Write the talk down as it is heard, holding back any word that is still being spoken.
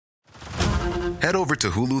Head over to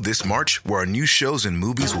Hulu this March, where our new shows and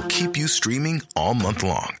movies will keep you streaming all month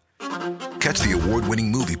long. Catch the award-winning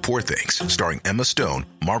movie Poor Things, starring Emma Stone,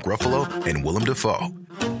 Mark Ruffalo, and Willem Dafoe.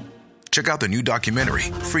 Check out the new documentary,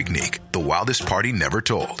 Freaknik, The Wildest Party Never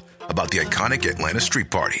Told, about the iconic Atlanta Street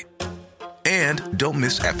Party. And don't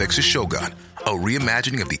miss FX's Shogun, a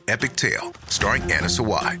reimagining of the epic tale, starring Anna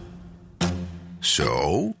Sawai.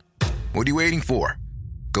 So, what are you waiting for?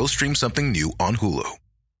 Go stream something new on Hulu.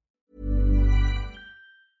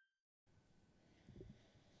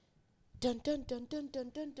 Dun dun dun dun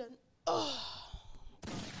dun dun dun. Oh.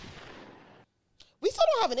 We still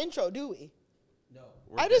don't have an intro, do we? No.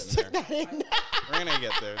 I just took that in. We're going to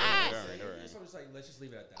get there. Don't worry. Let's just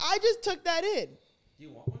leave it at that. I just took that in. Do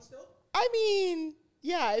you want one still? I mean,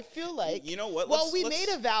 yeah, I feel like. You know what? Well, we made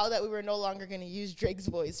a vow that we were no longer going to use Drake's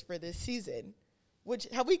voice for this season. Which,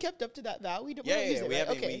 have we kept up to that vow? We don't use it, we right?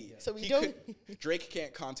 haven't. Okay, so we don't. Drake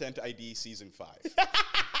can't content ID season 5.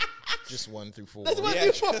 Just 1 through 4. That's 1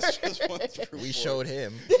 Yeah, through 4. just 1 through 4. We showed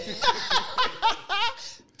him.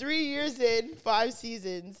 3 years in, 5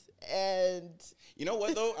 seasons, and You know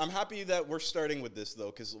what, though? I'm happy that we're starting with this, though,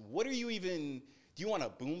 because what are you even... Do you want a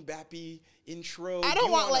boom-bappy intro? I don't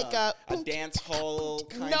you want like a dance hall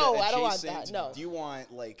kind of No, I don't want adjacent? that, no. Do you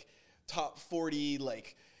want, like, top 40,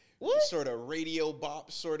 like... What? Sort of radio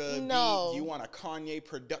bop sort of No. beat? Do you want a Kanye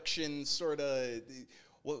production sort of...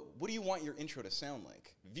 What do you want your intro to sound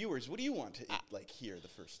like? Viewers, what do you want to hear the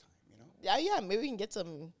first time, you know? yeah, maybe we can get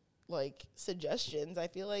some like suggestions. I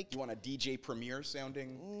feel like You want a DJ Premier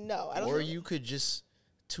sounding? no, I don't. Or think- you could just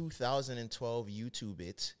 2012 YouTube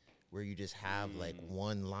it, where you just have like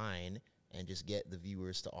one line and just get the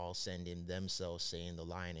viewers to all send in themselves saying the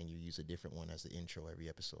line, and you use a different one as the intro every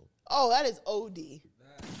episode. Oh, that is OD.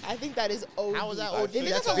 I think that is OD. How is that I OD? think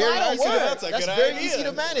That's a very lot of easy to- work. That's That's good very idea. easy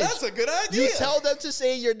to manage. That's a good idea. You tell them to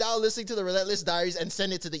say you're now listening to the Relentless Diaries and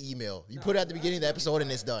send it to the email. You put it at the beginning of the episode and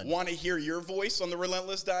it's done. Want to hear your voice on the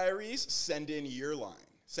Relentless Diaries? Send in your line.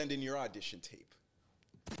 Send in your audition tape.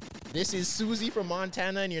 This is Susie from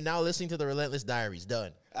Montana, and you're now listening to the Relentless Diaries.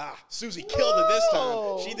 Done. Susie killed it this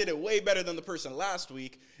No. time. She did it way better than the person last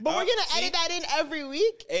week. But we're gonna See? edit that in every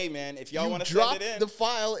week. Hey, man, if y'all You want to drop send it in. the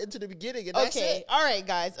file into the beginning, and that's Okay, it. all right,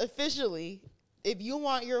 guys. Officially, if you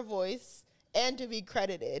want your voice and to be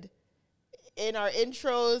credited in our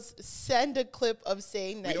intros, send a clip of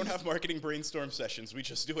saying that. We don't have marketing brainstorm sessions. We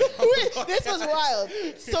just do it. on the Wait, this was podcast.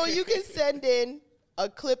 wild. So you can send in a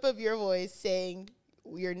clip of your voice saying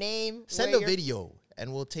your name. Send where a you're- video,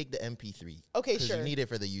 and we'll take the MP3. Okay, 'cause sure. You need it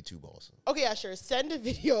for the YouTube also. Okay, yeah, sure. Send a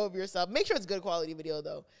video of yourself. Make sure it's good quality video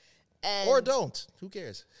though. And Or don't. Who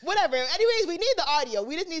cares? Whatever. Anyways, we need the audio.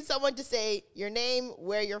 We just need someone to say your name,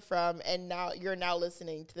 where you're from, and now you're now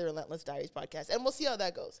listening to the Relentless Diaries podcast. And we'll see how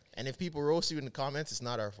that goes. And if people roast you in the comments, it's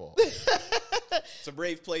not our fault. It's a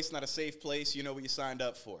brave place, not a safe place. You know what you signed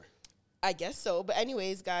up for. I guess so. But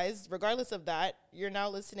anyways, guys, regardless of that, you're now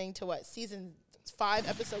listening to what? Season 5,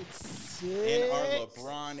 episode 6. In our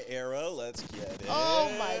LeBron era, let's get it.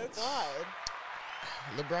 Oh my God.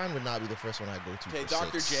 LeBron would not be the first one I go to. Okay, for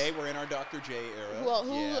Dr. 6. J. We're in our Dr. J era. Well,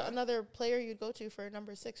 who Yeah. another player you'd go to for a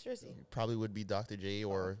number 6 jersey? Probably would be Dr. J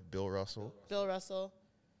or Bill Russell. Bill Russell.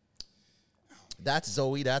 That's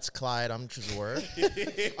Zoe. That's Clyde. I'm Trezor.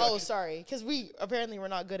 Oh, sorry. Because we're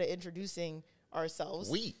not good at introducing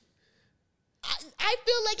ourselves. I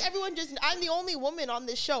feel like everyone I'm the only woman on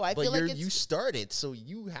this show. I But feel like you started, so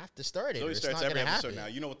you have to start it. Zoe or it's starts not every gonna episode happen.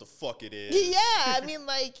 now. You know what the fuck it is. Yeah, I mean,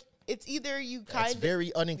 like, it's either you kind That's of.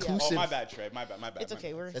 very uninclusive. Oh, my bad, Trey. My bad. It's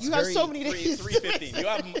okay. That's You have very so many days. 315. You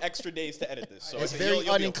have extra days to edit this. So It's you'll- very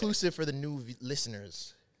you'll be okay. uninclusive for the new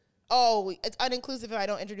listeners. Oh, it's uninclusive if I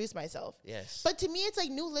don't introduce myself. Yes. But to me, it's like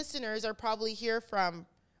new listeners are probably here from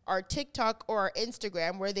our TikTok or our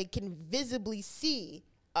Instagram where they can visibly see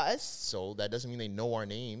us. So that doesn't mean they know our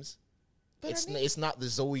names. But It's I mean- it's not the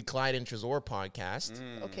Zoe, Clyde, and Trezor podcast.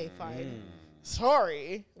 Okay, fine.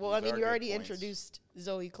 Sorry. Well, I These mean, are you good already points. introduced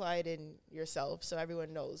Zoe, Clyde, and yourself, so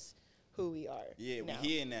everyone knows who we are. Yeah, now. we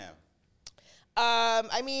here now.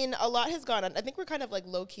 I mean, a lot has gone on. I think we're kind of like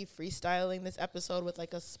low-key freestyling this episode with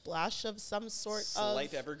like a splash of some sort Slight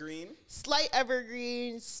of evergreen. slight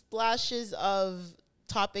evergreen splashes of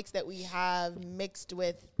topics that we have mixed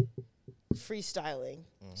with freestyling.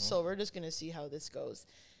 So we're just gonna see how this goes.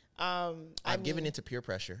 I'm giving into peer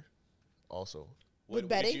pressure. Also, With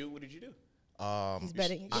betting? What did you do? He's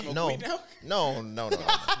betting. no, weed now? no.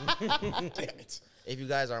 Damn it. If you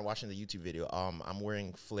guys aren't watching the YouTube video, I'm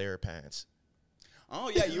wearing flare pants. Oh,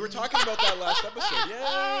 yeah, you were talking about that last episode.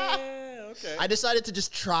 Yeah, okay. I decided to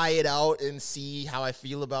just try it out and see how I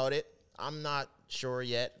feel about it. I'm not sure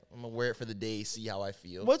yet. I'm gonna wear it for the day, see how I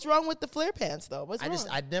feel. What's wrong with the flare pants though? What's wrong?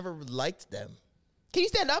 I never liked them. Can you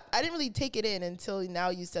stand up? I didn't really take it in until now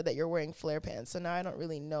you said that you're wearing flare pants. So now I don't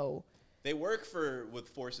really know. They work with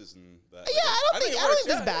forces and that. Yeah, I don't think works,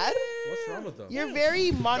 it's bad. What's wrong with them? You're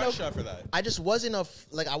very mono. Gunshot for that. I just wasn't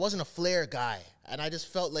I wasn't a flare guy, and I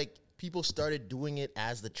just felt like people started doing it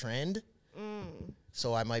as the trend.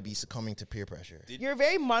 So I might be succumbing to peer pressure. You're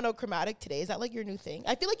very monochromatic today. Is that like your new thing?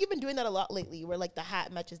 I feel like you've been doing that a lot lately, where like the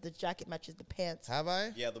hat matches the jacket matches the pants. Have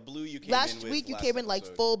I? Yeah, the blue you came Last in with week you last came in like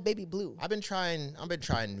episode. full baby blue. I've been trying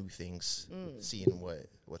new things, seeing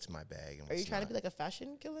what's my bag. And Are you what's trying to not. be like a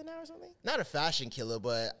fashion killer now or something? Not a fashion killer,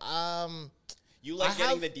 but You like I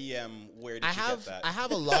getting have- the DM. Where did I you have get that? I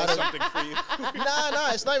have a lot of something for you.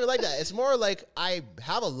 nah, it's not even like that. It's more like I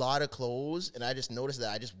have a lot of clothes, and I just notice that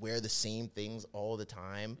I just wear the same things all the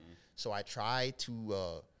time. So I try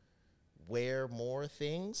to wear more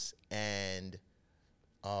things, and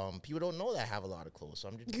people don't know that I have a lot of clothes. So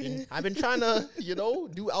I've been trying to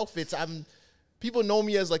do outfits. People know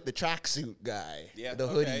me as like the tracksuit guy, Yeah, the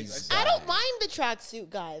okay, hoodies. I see. I don't mind the tracksuit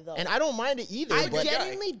guy though. And I don't mind it either. I but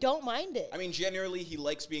genuinely don't mind it. I mean, generally, he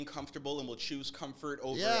likes being comfortable and will choose comfort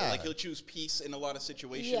over, Yeah. like, he'll choose peace in a lot of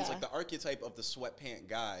situations. Yeah. Like, the archetype of the sweatpant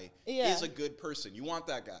guy Yeah. is a good person. You want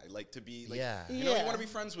that guy, like, to be, like, Yeah. you know, Yeah. you want to be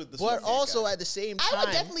friends with the but sweatpant also guy. at the same I time,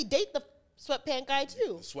 would definitely date the sweatpant guy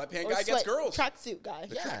too. The sweatpant Or guy gets girls. Tracksuit guy.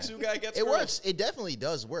 The tracksuit guy gets it girls. works. It definitely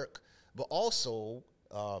does work. But also,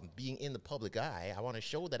 being in the public eye, I want to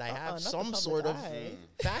show that I have not the some public sort of eye.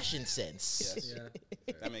 fashion sense. Yes.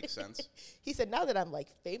 Yeah. That makes sense. He said, "Now that I'm like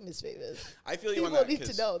famous, I feel you on people that. need to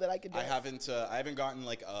 'cause know that I can." I dance. haven't gotten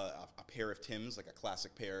like a pair of Tims, like a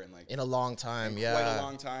classic pair, and like In a long time, in yeah. quite a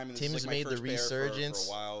long time. And this is, Tim's like, my made the first pair resurgence. for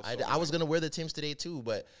a while. I, so I was like- gonna wear the Tims today too,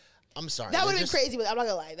 but I'm sorry. That would they're have been crazy, but I'm not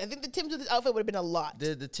gonna lie. I think the Tims with this outfit would have been a lot.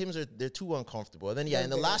 The Tims they're too uncomfortable. And then in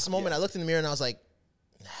the very last moment, yeah. I looked in the mirror and I was like,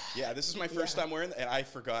 Yeah, this is my first time wearing, and I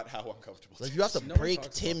forgot how uncomfortable. like you have to No one break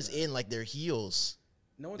talks about Tims that. in like their heels,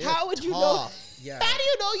 No one. How would you know? tough. Yeah. How do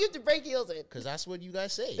you know you have to break heels in? because that's what you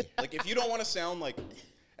guys say. Like, if you don't want to sound like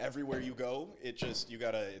everywhere you go, it just you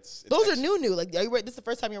gotta. It's Those are ex- new. Like, are you wearing, this is the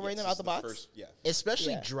first time you're wearing this them out is the box? First, yeah.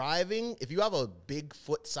 Especially Yeah. driving, if you have a big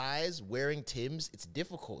foot size, wearing Tims, it's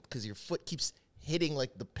difficult because your foot keeps hitting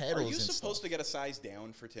like the pedals. Are you and supposed stuff. to get a size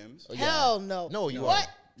down for Tims? Oh, yeah. Hell no. No, you What?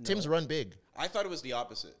 are. Tims run big. I thought it was the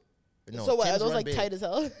opposite. No, So what? Are Tims those run like big. tight as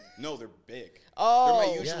hell? No, they're big. Oh. They're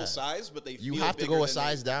my usual Yeah. size, but they You feel have to bigger go a than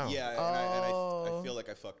size they, down. Yeah, and Oh. I feel like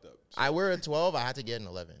I fucked up. So, I wear a 12. I had to get an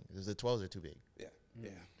 11 because the 12s are too big. yeah, yeah.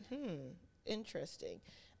 Interesting.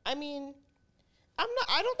 I mean,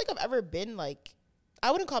 I don't think I've ever been like,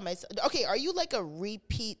 I wouldn't call myself, okay, are you like a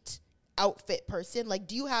repeat outfit person? Like,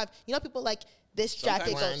 do you have, people like this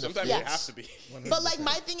jacket Sometimes, goes, sometimes yeah. you have to be. But like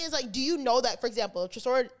my thing is like, do you know that, for example, if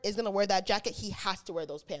Tresor is gonna wear that jacket, he has to wear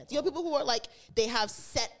those pants. You know, people who are like, they have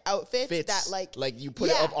set outfits Fits that like you put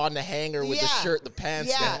it Yeah. up on the hanger with the Yeah. shirt, the pants.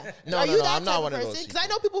 Yeah. No, Are no, you no. that I'm not type one of person? those. Because I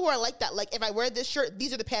know people who are like that. Like, if I wear this shirt,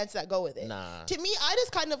 these are the pants that go with it. Nah. To me, I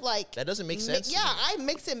just kind of like That doesn't make sense to Yeah, me. I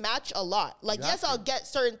mix and match a lot. Like, You yes, have I'll to. get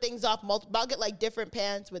certain things off multiple. I'll get like different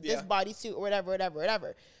pants with this Yeah. bodysuit or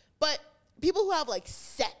whatever. But people who have like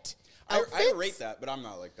set I outfits, rate that, but I'm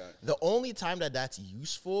not like that. The only time that's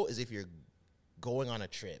useful is if you're going on a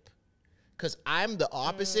trip. Because I'm the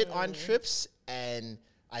opposite on trips, and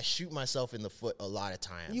I shoot myself in the foot a lot of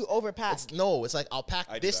times. You overpack. It's like I'll pack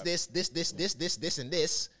I do this, that. this, and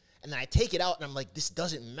this, and then I take it out, and I'm like, this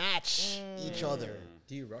doesn't match each other.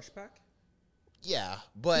 Do you rush pack? Yeah,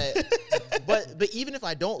 but but even if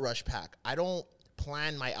I don't rush pack, I don't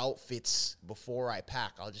plan my outfits before I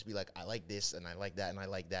pack. I'll just be like, I like this, and I like that, and I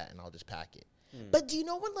like that, and I'll just pack it. But do you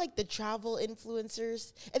know when like the travel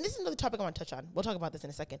influencers, and this is another topic I want to touch on. We'll talk about this in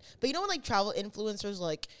a second. But you know when like travel influencers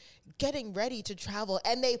like getting ready to travel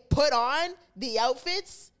and they put on the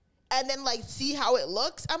outfits and then like see how it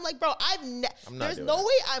looks? I'm like, bro, I'm not there's doing no that.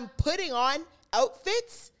 way I'm putting on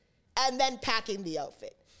outfits and then packing the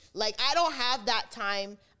outfit. Like, I don't have that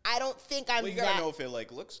time. I don't think I'm Well, you that. gotta know if it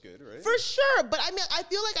like looks good, right? For sure, but I mean, I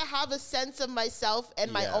feel like I have a sense of myself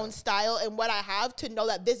and my Yeah. own style and what I have to know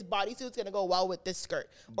that this bodysuit's gonna go well with this skirt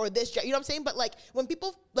or this jacket. You know what I'm saying? But like when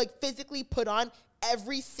people like physically put on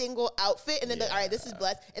every single outfit and then they're like, all right, this is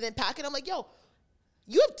blessed, and then pack it, I'm like, yo,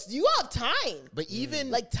 you have time, But even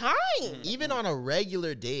like time. even on a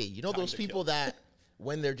regular day, you know Time those to people kill. that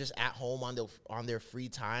when they're just at home on their free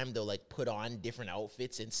time, they'll like put on different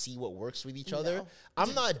outfits and see what works with each other. No.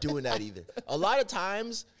 I'm not doing that either. A lot of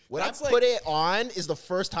times when That's I like- put it on is the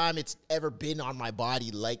first time it's ever been on my body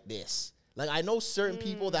like this. Like I know certain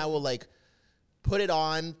people that will like put it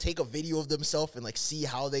on, take a video of themselves and like see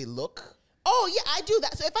how they look. Oh yeah, I do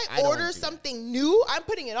that. So if I I don't order do that. something new, I'm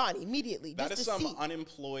putting it on immediately. That just is to some see.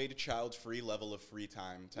 unemployed, child-free level of free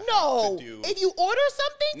time to No, have to do. if you order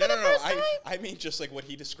something no, for no, the no. first time, I mean, just like what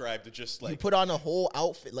he described, just You like put on a whole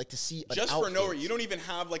outfit, like to see an just for outfit. no reason. You don't even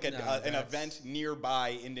have like an that's- event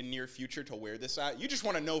nearby in the near future to wear this at. You just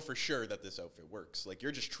want to know for sure that this outfit works. Like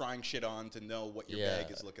you're just trying shit on to know what your Yeah. bag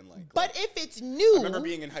is looking like. but Like, if it's new, I remember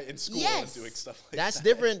being in school and Yes. doing stuff like That's that.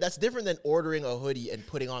 different. That's different than ordering a hoodie and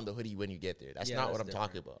putting on the hoodie when you get there. That's Yeah, not that's what I'm different.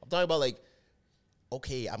 talking about. I'm talking about like,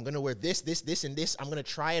 okay, I'm gonna wear this, and this. I'm gonna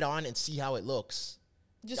try it on and see how it looks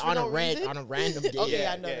just on for a no random reason? on a random day. Okay,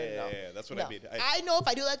 Yeah, no. That's what I No. mean. I know if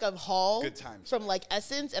I do like a haul Good times. from like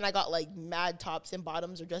Essence and I got like mad tops and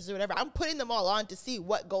bottoms or dresses or whatever, I'm putting them all on to see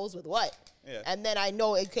what goes with what. Yeah. And then I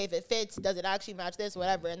know, okay, if it fits, does it actually match this,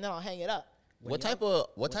 whatever, and then I'll hang it up. What type of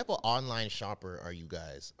online shopper are you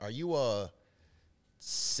guys? Are you a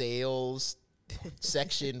sales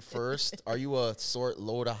section first? Are you a sort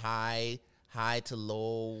low to high to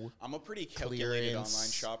low? I'm a pretty calculated Clearance.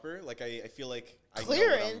 online shopper. Like I feel like I know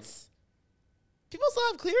Clearance? People still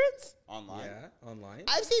have clearance? what I'm online. Yeah, online.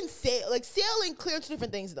 I've seen sale, like sale and clearance are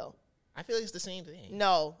different things though. I feel like it's the same thing.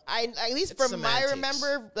 No, at least It's from my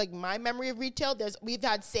semantics. my memory of retail, we've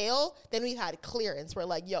had sale, then we've had clearance. We're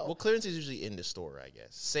like, yo, Well, clearance is usually in the store, I guess.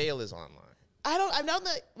 Sale is online. I'm not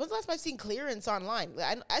the. When's the last time I've seen clearance online?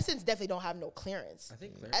 Like, Essence definitely don't have no clearance. I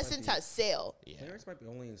think clearance Essence might be, has sale. Clearance might be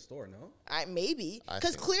only in store. No. Maybe I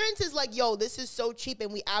because think- clearance is like, yo, this is so cheap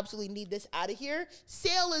and we absolutely need this out of here.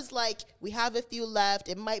 Sale is like, we have a few left.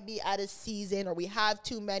 It might be out of season or we have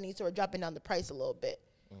too many, so we're dropping down the price a little bit.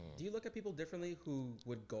 Do you look at people differently who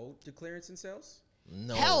would go to clearance and sales?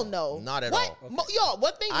 No, Hell no, not at what? all. Yo,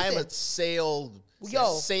 what thing? I am listen, a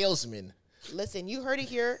salesman. listen, you heard it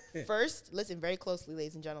here first. Listen very closely,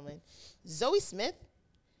 ladies and gentlemen. Zoe Smith,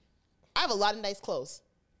 I have a lot of nice clothes.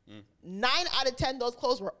 9 out of 10 those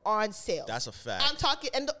clothes were on sale. That's a fact. I'm talking,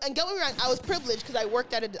 and get me wrong, I was privileged because I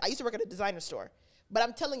used to work at a designer store. But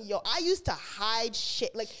I'm telling you, yo, I used to hide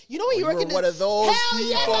shit. Like, you know when you you work were in one this, of those hell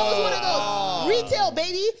yes, I was one of those. Retail,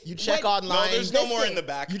 baby. You check When- online. No, there's no more in Listen, the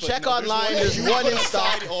back. You but check no, there's online, one- there's one in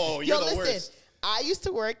stock. Oh, you're Yo, the listen, worst. I used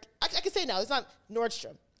to work, I can say now, it's not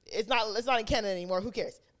Nordstrom. It's not in Canada anymore. Who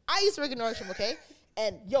cares? I used to work at Nordstrom, okay?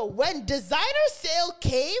 And yo, when designer sale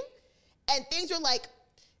came and things were like,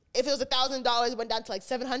 if it was $1,000, it went down to like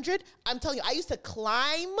 $700. I'm telling you, I used to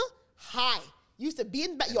climb high. Used to be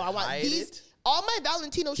in the back. Yo, I want hide these. it? All my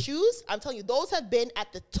Valentino shoes, I'm telling you, those have been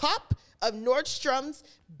at the top of Nordstrom's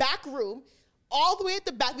back room, all the way at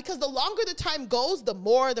the back, because the longer the time goes, the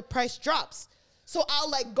more the price drops. So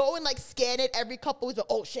I'll like go and like scan it every couple weeks. But,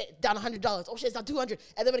 oh shit, down $100. Oh shit, it's down $200.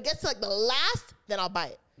 And then when it gets to like the last, then I'll buy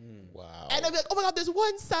it. Wow. And I'll be like, oh my God, there's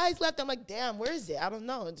one size left. I'm like, damn, where is it? I don't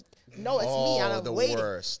know. No, it's me. And I'm the waiting.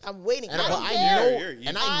 worst. I'm waiting. And I don't I care. know, You're-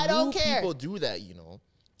 and I I don't knew care. people do that. You know,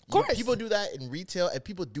 course. people do that in retail, and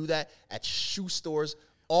people do that at shoe stores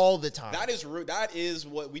all the time. That is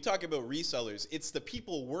what we talk about resellers. It's the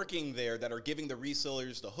people working there that are giving the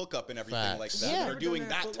resellers the hookup and everything Facts. like that. Yeah. That are Never doing done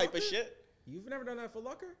that that at type of Foot shit. You've never done that at Foot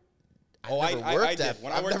Locker? Oh, I worked did. at-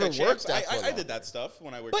 When I I've worked never at Champs, worked at Foot I Locker. did that stuff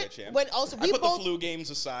when I worked But at Champs. when also I we put both- the flu games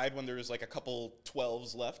aside when there was like a couple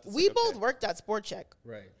 12s left. It's We like, both okay. worked at Sport Check.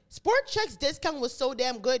 Right. Sport Check's discount was so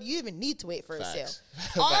damn good, you even need to wait for a Facts.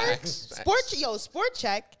 sale. Our Facts. Sport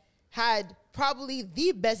Check had probably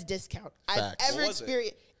the best discount I've Facts. ever What was it?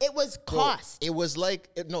 experienced. It was Bro, cost. It was like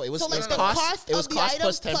it was So, like, it was the cost. cost It was of the cost item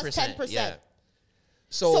plus plus 10%. 10%. Yeah.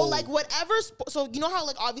 So like whatever, so you know how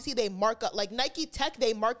like obviously they mark up, like Nike Tech,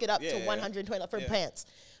 they mark it up Yeah, to yeah, 120 for yeah. pants.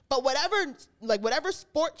 But whatever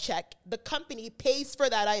Sport Check, the company pays for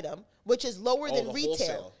that item, which is lower Oh, than the retail.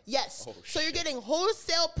 wholesale. Yes. Oh, so you're shit. getting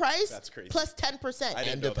wholesale price That's crazy. plus 10%. I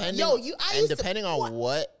didn't and know that. depending, Yo, I used to- depending on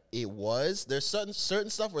what it was, there's certain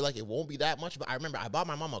stuff where like it won't be that much. But I remember I bought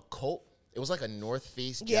my mom a coat. It was like a North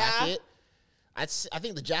Face Yeah. jacket. I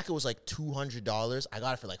think the jacket was like $200. I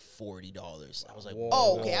got it for like $40. I was like,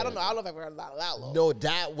 Oh, okay. I don't know if I've ever heard that low. no,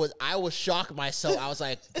 I was shocked myself. I was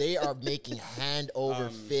like, they are making hand over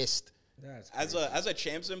fist. That's As a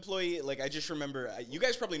Champs employee, like I just remember, you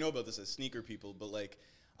guys probably know about this as sneaker people, but like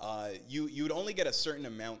you would only get a certain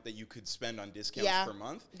amount that you could spend on discounts Yeah, per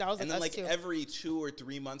month. that was and with then us like too. every 2 or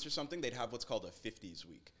 3 months or something, they'd have what's called a 50s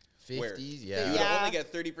week. 50s, You yeah. would Yeah. only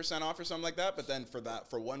get 30% off or something like that, but then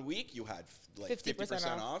for 1 week you had like 50%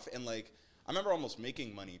 50% off, and like I remember almost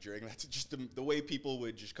making money during that. Just the way people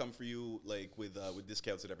would just come for you like with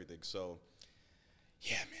discounts and everything. So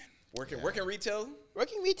yeah, man, working retail.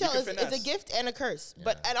 Working retail can is a finesse. gift and a curse.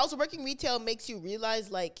 And also working retail makes you realize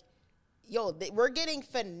like, yo, we're getting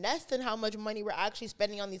finessed in how much money we're actually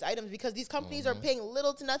spending on these items because these companies are paying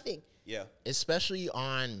little to nothing. Yeah. especially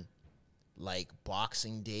on like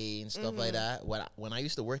Boxing Day and stuff like that. When I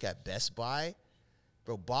used to work at Best Buy,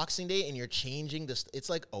 bro, Boxing Day, and you're changing this. It's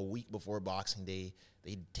like a week before Boxing Day,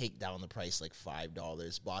 they take down the price like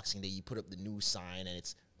 $5. Boxing Day, you put up the new sign and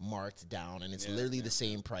it's marked down, and it's literally the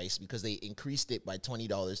same price because they increased it by $20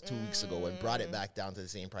 2 weeks ago and brought it back down to the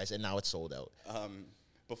same price, and now it's sold out.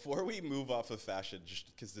 Before we move off of fashion, just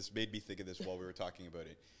because this made me think of this while we were talking about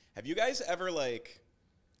it, have you guys ever like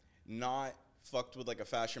not fucked with like a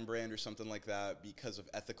fashion brand or something like that because of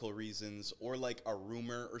ethical reasons, or like a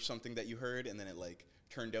rumor or something that you heard and then it like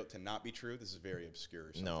turned out to not be true? This is very obscure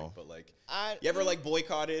or something, No. but like, you ever like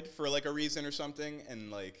boycotted for like a reason or something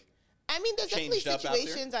and like, I mean, there's definitely changed up after?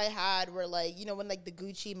 situations I had where, like, you know, when like the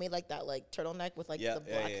Gucci made like that like turtleneck with like the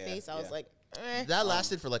black face, I was like, eh. That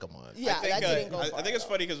lasted for like a month. Yeah, I think, that didn't go I far think it's at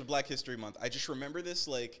all. funny because of Black History Month. I just remember this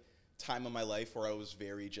like time of my life where I was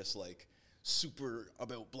very just like super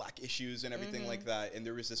about black issues and everything like that. And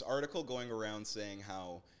there was this article going around saying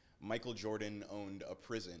how Michael Jordan owned a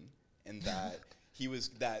prison and that he was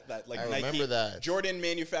that like I Nike, remember that. Jordan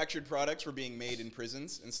manufactured products were being made in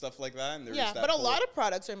prisons and stuff like that. And there Yeah, was that but a whole- lot of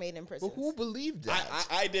products are made in prison. But who believed that?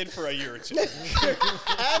 I did for a year or two. and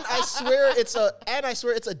I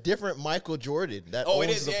swear it's a different Michael Jordan that Oh, owns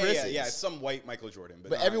it is. the Yeah, prisons. yeah. It's some white Michael Jordan,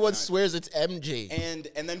 But not- everyone not- swears it's MJ.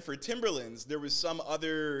 And then for Timberlands, there was some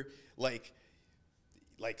other like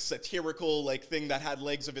satirical like thing that had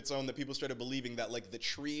legs of its own that people started believing that like the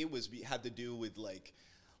tree had to do with like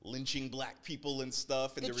lynching black people and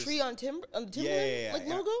stuff. And the there was, tree on Timberland like and,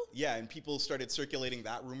 logo. Yeah, and people started circulating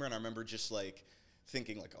that rumor, and I remember just like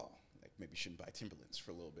thinking like, oh, like maybe you shouldn't buy Timberlands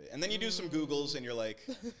for a little bit. And then you do some Googles, and you're like,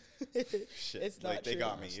 shit, It's like not they true.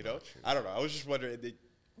 got me, you know? I don't know. I was just wondering.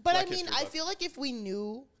 But Black I mean, History I Month. feel like if we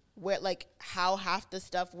knew where like how half the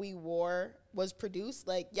stuff we wore was produced,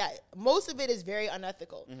 like most of it is very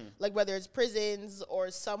unethical. Like whether it's prisons or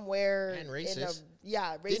somewhere And racist.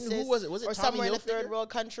 racist. Who was it? Was it or Tommy somewhere in a Hilfiger? third world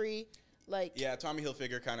country? Like Yeah, Tommy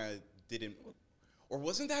Hilfiger kind of didn't, or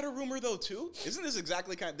wasn't that a rumor though too? Isn't this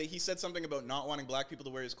exactly kind of? He said something about not wanting black people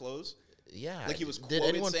to wear his clothes. Yeah. Like he was Did quoted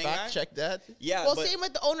anyone saying fact that? check that? Yeah, well, but, same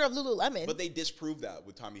with the owner of Lululemon. but they disproved that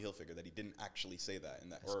with Tommy Hilfiger that he didn't actually say that,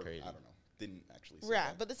 and that, or crazy. I don't know, didn't actually say yeah,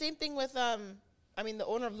 that. but the same thing with I mean the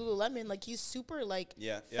owner of Lululemon, like he's super like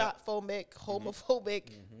Yeah. fat phobic, homophobic,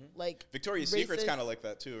 like Victoria's Secret's racist. kind of like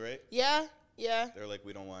that too, right? Yeah. They're like,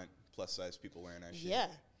 we don't want plus size people wearing our shit. Yeah.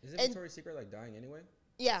 Isn't And- Victoria's Secret like dying anyway?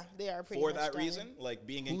 Yeah, they are pretty For much that dying. reason, like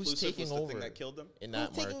being Who's inclusive taking was the over thing that killed them. in Who's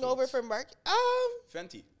that taking market? over for Mark?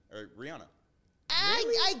 Fenty or Rihanna.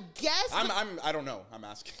 I guess. I don't know. I'm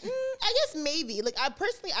asking. I guess maybe. Like I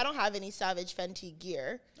personally, I don't have any Savage Fenty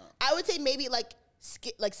gear. I would say maybe like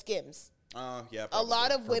Skims. Yeah. A Probably.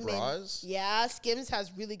 lot of For women. bras? Yeah, Skims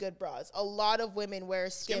has really good bras. A lot of women wear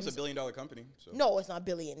Skims. Skims a $1 billion company. So No, it's not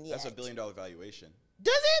billion yet. that's a $1 billion valuation.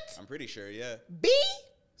 Does it? I'm pretty sure. Yeah. B?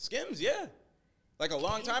 Skims, yeah. Like a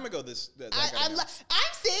long time ago, that got I'm announced.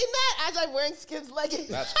 saying that as I'm wearing Skims leggings.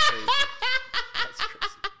 That's crazy. That's crazy.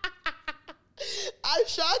 I'm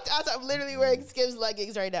shocked as I'm literally wearing Skims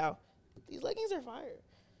leggings right now. These leggings are fire.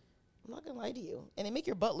 I'm not gonna lie to you, and they make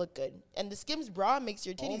your butt look good. And the Skims bra makes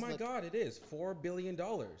your titties Oh my look. God, it is $4 billion.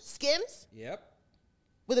 Skims Yep,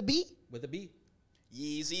 with a B. with a B.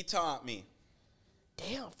 Yeezy taught me.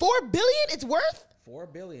 Damn, $4 billion. It's worth.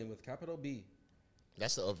 $4 billion with capital B.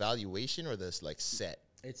 That's the evaluation or this like set?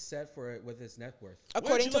 It's set for it with its net worth.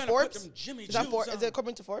 According you to learn to put Forbes. them Jimmy Is that Choos Is on? it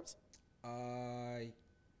according to Forbes?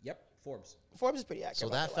 Yep, Forbes. Forbes is pretty accurate. So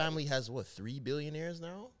I'm not that gonna lie. family has what, 3 billionaires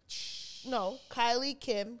now? No, Kylie,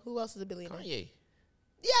 Kim. Who else is a billionaire? Kanye.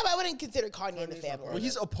 Yeah, but I wouldn't consider Kanye in the Kanye's not family. Well,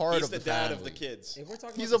 he's a part He's of the the dad family. of the kids. If we're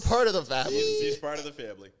talking He's about a part of the family. He's part of the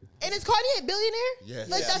family. And is Kanye a billionaire? Yes.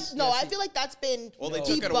 Like Yes. that's no. Yes, I feel like that's been Well, they No.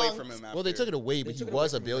 took it away debunked. from him after. Well, they took it away, but he took it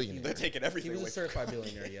was away a from him. billionaire. They're taking he everything was away a from him. certified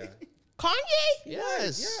billionaire, yeah. Kanye?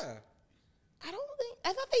 Yes. Yeah. I don't think.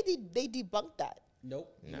 I thought they debunked that.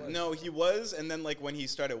 Nope. he was. No, he was, and then like when he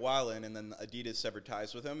started wilding, and then Adidas severed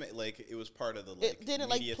ties with him, it was part of the like It didn't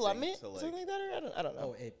like media plummet, thing to, something like that. Or I don't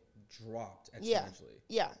know. Oh, it dropped yeah, exponentially.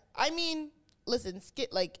 yeah. I mean, listen,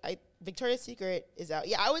 Victoria's Secret is out.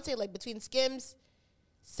 Yeah, I would say like between Skims,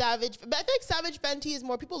 Savage, but I think Savage Fenty is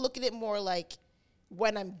more. People look at it more like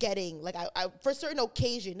when I'm getting like I for a certain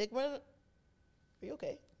occasion. Like, are you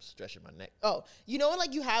okay? Stretching my neck. Oh, you know when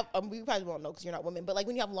like you have we probably won't know because you're not women, but like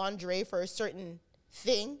when you have lingerie for a certain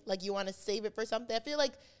thing, like you want to save it for something. I feel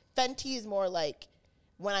like Fenty is more like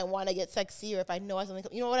when I want to get sexy or if I know I have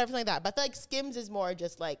something, whatever like that. But I feel like Skims is more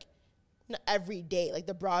just like every day. Like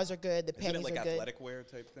the bras are good, the Isn't it panties like are good. athletic wear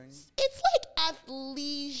type thing? It's like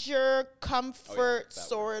athleisure comfort, that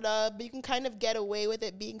sorta, but you can kind of get away with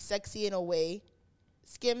it being sexy in a way.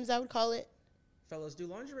 Skims, I would call it. Fellas, do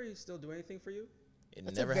lingerie still do anything for you? It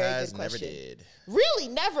That's a never very good has, never question. did. Really,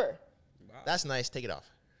 never. Wow. That's nice. Take it off.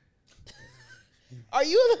 Are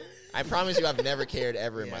you I promise you, I've never cared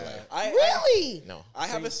ever in my Yeah. life. really? No. I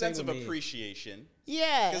have Same- a sense same of with me. appreciation.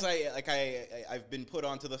 Yeah. Because I've been put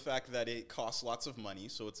onto the fact that it costs lots of money,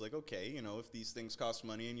 so it's like, okay, you know, if these things cost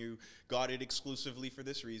money and you got it exclusively for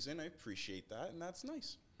this reason, I appreciate that, and that's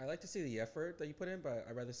nice. I like to see the effort that you put in, but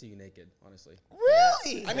I'd rather see you naked, honestly.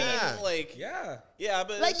 Really? I mean, Yeah. like, Yeah.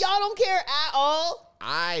 but Like y'all don't care at all?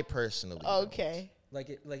 I personally. don't. Okay. Like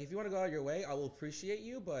if you want to go out of your way, I will appreciate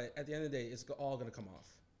you, but at the end of the day, it's all gonna come off.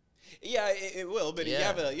 yeah, it will, but Yeah.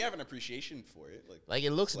 you have an appreciation for it. Like,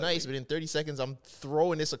 it looks Slightly. nice, but in 30 seconds, I'm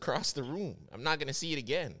throwing this across the room. I'm not going to see it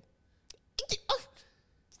again.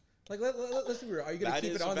 Like let's be real. Are you gonna That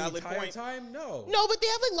keep is it a on the valid entire point. time? No. No, but they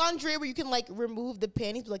have like lingerie where you can like remove the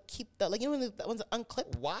panties, but like keep the like you know when the ones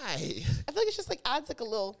unclip. Why? I feel like it's just like adds like a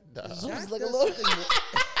little, zooms, That like a does little. something more-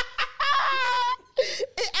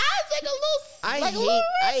 It adds like a little. I like a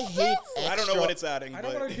hate little I don't know what it's adding, I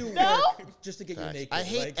don't but want to do No? work just to get you Facts. naked. I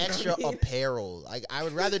hate like, you know extra what I mean? apparel. Like, I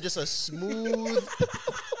would rather just a smooth,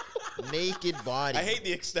 naked body. I hate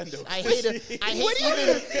the extendo. I hate it. I hate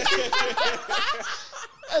even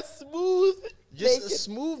a smooth. just naked. a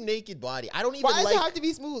smooth naked body. I don't even Why does like. it have to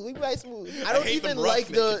be smooth? We buy smooth. I don't hate even them rough like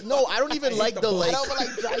the. naked No, I don't even like the I like. don't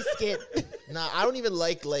like dry skin. Nah, I don't even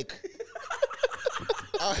like.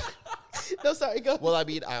 No, sorry, go. Well, I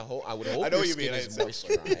mean, I would hope I know your what you skin mean. is I-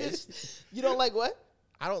 moisturized. You don't like what?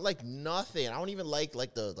 I don't like nothing. I don't even like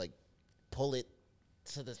the pull it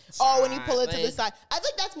to the. Oh, when you pull it to the like- side. I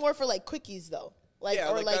think that's more for like quickies though. Like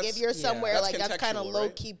Yeah, or like like if that's- you're yeah. somewhere That's like that's kind of contextual, low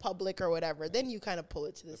right? key public or whatever, then you kind of pull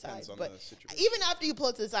it to the Depends side. on But the situation. even after you pull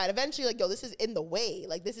it to the side, eventually like yo, this is in the way.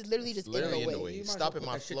 Like this is literally just literally in in the the way. way. You might as Stopping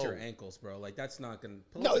well my put that shit to your flow. ankles, bro. Like that's not gonna.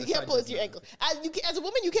 pull No, to you the can't side pull it to doesn't your matter. ankles. As a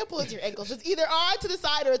woman, you can't pull it to your ankles. It's either on to the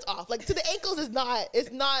side or it's off. Like to the ankles is not.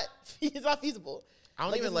 It's not. It's not feasible. I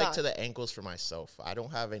don't Like, even it's like not. to the ankles for myself. I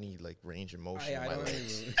don't have any like range of motion in I my don't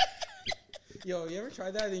legs. even. Yo, you ever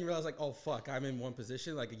tried that and then you realize like, oh fuck, I'm in one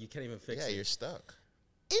position, like you can't even fix Yeah, it. you're stuck.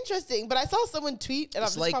 Interesting, but I saw someone tweet, and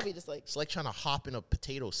It's I'm like probably just like. it's like trying to hop in a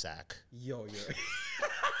potato sack. Yo, you're.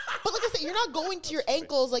 But like I said, you're not going to your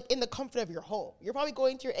ankles like in the comfort of your home. You're probably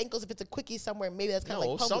going to your ankles if it's a quickie somewhere. Maybe that's kind of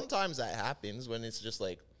No, like public. sometimes that happens when it's just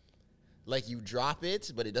like you drop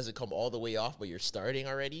it, but it doesn't come all the way off, but you're starting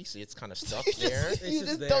already, so it's kind of stuck you there. just, you just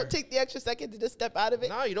just there. don't take the extra second to just step out of it.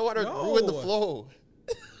 No, you don't want to No. ruin the flow.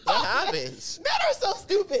 That happens. Men are so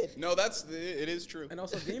stupid. No, it is true. And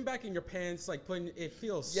also getting back in your pants, like putting it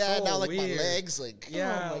feels Yeah, so now like weird. my legs, like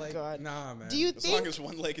Yeah, Oh my like, God. nah, man. Do you As long think? as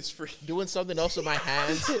one leg is free, doing something else with my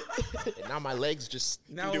hands, and now my legs just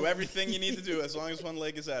now you do everything you need to do as long as one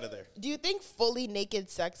leg is out of there. Do you think fully naked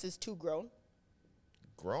sex is too grown?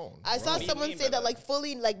 grown. I saw What do you someone mean say by that that? like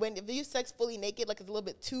fully like when if you sex fully naked like it's a little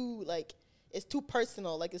bit too like it's too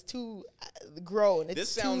personal like it's too grown. It's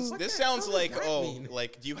This too, sounds What this the hell sounds does like that mean?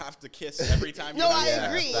 like do you have to kiss every time? No, you're I done?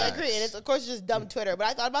 agree. I agree. And it's of course just dumb Twitter. But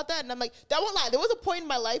I thought about that and I'm like, that won't lie. There was a point in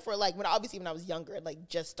my life where like when obviously when I was younger and like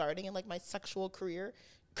just starting in like my sexual career.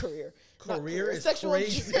 Not Career is sexual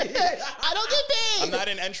crazy. I don't get paid. I'm not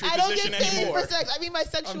in entry I don't position get paid anymore. for sex. I mean my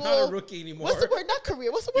sexual. not a rookie anymore. What's the word? Not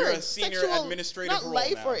career. What's the You're word? a senior Sexual, administrative not role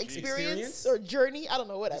life now, or geez. experience Experience? or journey. I don't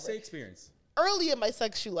know. Just Whatever. say experience. Early in my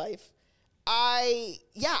sexual life, I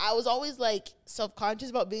was always like self-conscious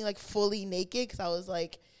about being like fully naked because I was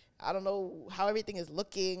like, I don't know how everything is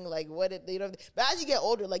looking, like what it, you know. But as you get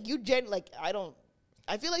older, like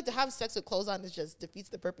I feel like to have sex with clothes on is just defeats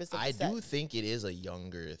the purpose of I the sex. do think it is a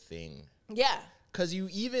younger thing. Yeah. Cause you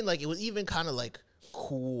even like it was even kind of like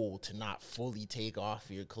cool to not fully take off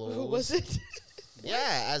your clothes. Who was it?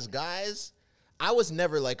 Yeah, as guys, I was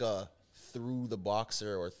never like a through the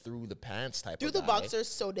boxer or through the pants type Through of the guy. boxer is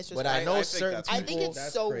so disrespectful. But I know think certain that's people. I think it's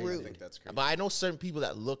That's so crazy. I rude. think that's crazy. But I know certain people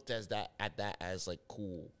that looked as that as like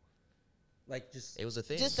cool. Like just It was a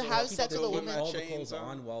thing. Just to So have keep sex with a keep woman. all the Chains clothes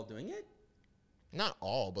on. on while doing it. Not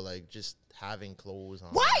all, but like just having clothes on.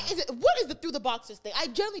 Why is it? What is the through the boxers thing? I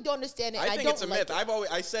generally don't understand it. I and think don't it's a like myth.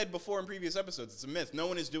 it. I said before in previous episodes, it's a myth. No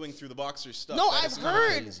one is doing through the boxers stuff. No, That I've is not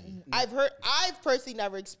heard. crazy. I've personally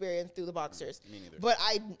never experienced through the boxers. Me neither. But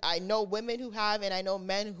I know women who have, and I know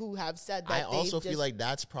men who have said that. I also they've feel just- like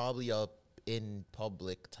that's probably a in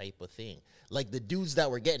public type of thing. Like the dudes that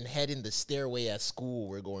were getting head in the stairway at school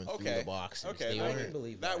were going through the boxers. Okay, They I weren't- can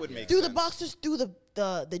believe that would yeah. make Do sense. the boxers through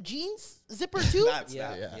the jeans zipper too?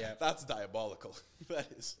 Yeah. That's diabolical. That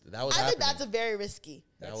is. that was I think happening. that's a very risky.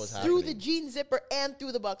 That was Through happening. the jean zipper and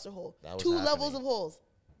through the boxer hole. That was 2 levels happening. of holes.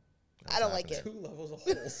 I don't like it. 2 levels of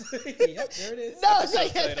holes. Yep, there it is. No, it's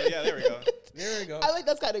like, Title. Yeah, there we go. There we go. I like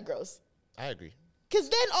that's kind of gross. I agree. Because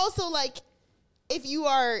then also like, if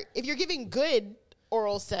you're giving good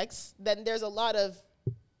oral sex, then there's a lot of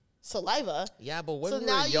saliva. Yeah, but when So we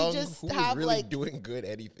now were you young, just who was have, really like- doing good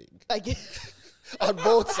anything Like, on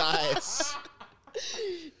both sides?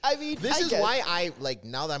 I mean, This I is guess. why I like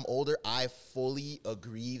now that I'm older, I fully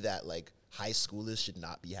agree that like high schoolers should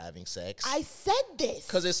not be having sex. I said this.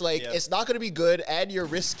 Because it's like Yeah. it's not gonna be good, and you're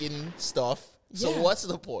risking stuff. So Yeah. what's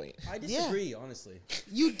the point? I disagree, honestly.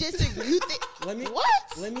 You disagree. You think Let me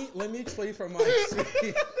what? Let me explain from my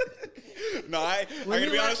experience. No, I'm gonna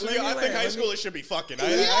be me honest with let you. me I think land, high let me- schoolers should be fucking.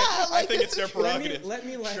 Yeah, I like, think it's their Let me- prerogative. let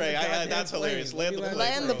me land Trey, the goddamn that's hilarious. plane. Land Let the me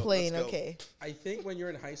plane. Land the bro. plane, Let's go. okay. I think when you're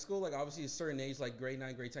in high school, like obviously a certain age, like grade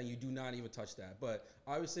 9, grade 10, you do not even touch that. But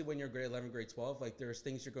obviously when you're grade 11, grade 12, like there's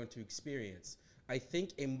things you're going to experience. I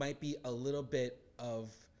think it might be a little bit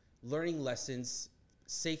of learning lessons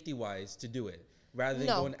safety-wise to do it rather than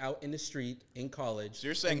No. going out in the street in college. So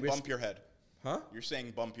you're saying and risk- bump your head? Huh? You're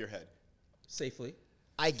saying bump your head? Safely.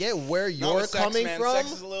 I get where Not you're with sex, coming man. from,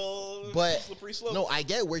 Sex is a little but slippery slope. no, I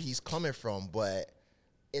get where he's coming from, but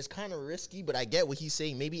it's kind of risky. But I get what he's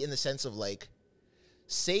saying, maybe in the sense of like,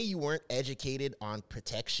 say you weren't educated on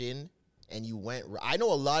protection and you went. I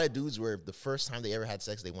know a lot of dudes where the first time they ever had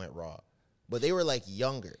sex, they went raw, but they were like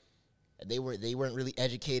younger. They weren't really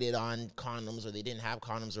educated on condoms, or they didn't have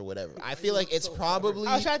condoms or whatever. I feel like it's probably.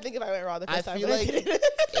 I was trying to think if I went raw the I first time. feel but like I didn't.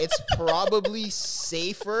 it's probably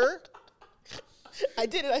safer. I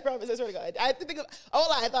did it. I promise. I swear to God. I had to think of.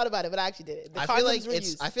 Oh, I thought about it, but I actually did it. The I feel like condoms were it's.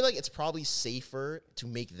 used. I feel like it's probably safer to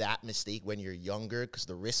make that mistake when you're younger because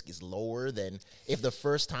the risk is lower than if the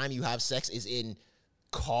first time you have sex is in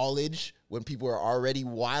college when people are already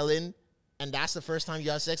wilding, and that's the first time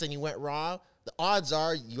you have sex and you went raw. The odds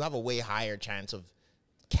are you have a way higher chance of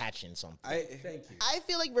catching something. Thank you. I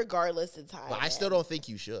feel like regardless, it's high. But I man. still don't think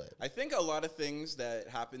you should. I think a lot of things that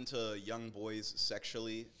happen to young boys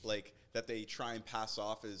sexually, like that they try and pass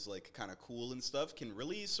off as like kind of cool and stuff, can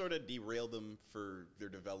really sort of derail them for their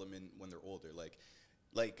development when they're older. Like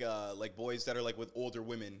boys that are like with older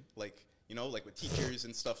women, like you know, like with teachers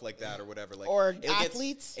and stuff like that or whatever. Like Or it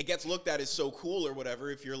athletes. it gets looked at as so cool or whatever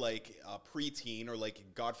if you're like a preteen or like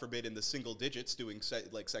God forbid in the single digits doing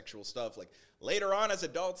like sexual stuff. Like later on as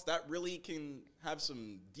adults, that really can have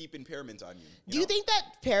some deep impairment on you. Do you think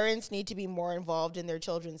that parents need to be more involved in their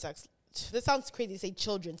children's sex? This sounds crazy to say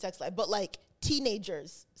children's sex life, but like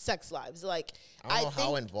teenagers' sex lives. Like I don't know think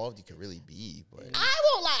how involved you could really be, but I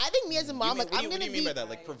won't lie. I think me as a mom, like I'm what gonna do you mean be by that?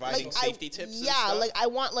 Like providing like, safety tips? And Yeah, stuff? like I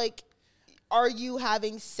want like. Are you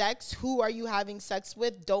having sex? Who are you having sex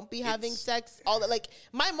with? Don't be having It's- sex. All that. Like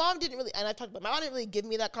my mom didn't really, and I talked about my mom didn't really give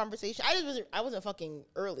me that conversation. I wasn't fucking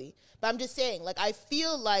early, but I'm just saying. Like I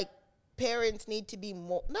feel like parents need to be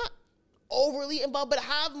more not overly involved, but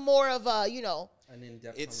have more of a An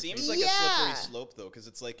in-depth It conversation. seems like a Yeah. slippery slope though, because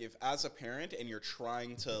it's like if as a parent and you're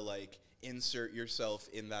trying to like insert yourself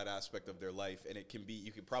in that aspect of their life, and it can be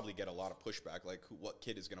you could probably get a lot of pushback. Like what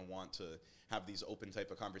kid is going to want to have these open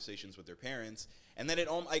type of conversations with their parents? And then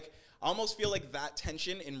I almost feel like that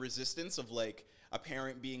tension and resistance of like a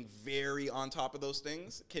parent being very on top of those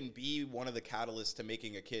things can be one of the catalysts to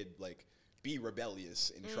making a kid like be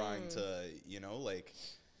rebellious and trying to like.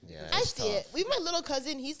 yeah, I it's see it. tough. We have my little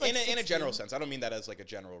cousin. He's like in a 16. general sense, I don't mean that as like a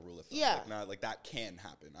general rule of thumb. Yeah. like, not like that can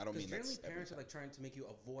happen. I don't Because mean generally that's every parents are time. like trying to make you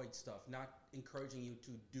avoid stuff, not encouraging you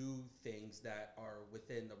to do things that are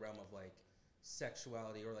within the realm of like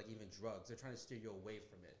sexuality or like even drugs. They're trying to steer you away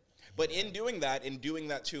from it. But in doing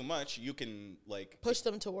that too much, you can like Push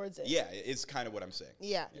them towards it. Yeah, is kind of what I'm saying.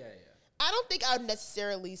 Yeah. Yeah. I don't think I would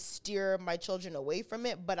necessarily steer my children away from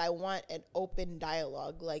it, but I want an open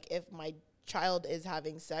dialogue. Like if my child is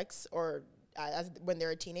having sex or when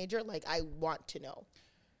they're a teenager, like I want to know.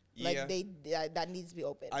 Like Yeah. that needs to be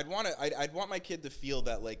open. I'd want my kid to feel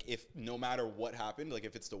that like if no matter what happened, like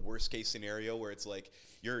if it's the worst case scenario where it's like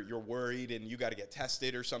you're worried and you got to get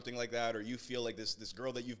tested or something like that, or you feel like this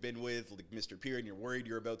girl that you've been with, like Mr. Peer, and you're worried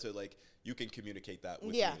you're about to like, you can communicate that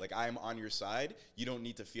with me. Like I'm on your side. You don't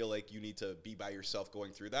need to feel like you need to be by yourself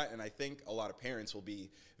going through that. And I think a lot of parents will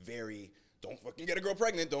be very, don't fucking get a girl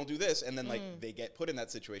pregnant, don't do this. And then like they get put in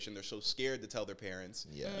that situation. They're so scared to tell their parents,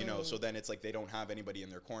 so then it's like they don't have anybody in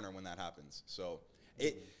their corner when that happens. So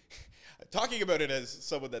Talking about it as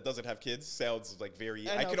someone that doesn't have kids sounds like very.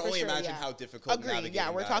 I I know, can for only sure, imagine yeah. how difficult. Agreed. Navigating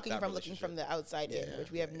Yeah, we're that, talking that from looking from relationship. the outside in, Yeah,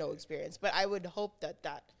 which we have no experience. But I would hope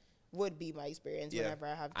that would be my experience Yeah. whenever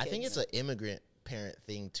I have kids. I think it's an immigrant parent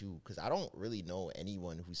thing too, because I don't really know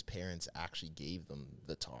anyone whose parents actually gave them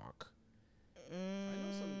the talk. I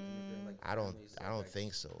know some immigrant, like, I don't. families I that, don't like,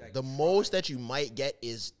 think so. that The try. most that you might get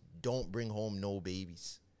is don't bring home no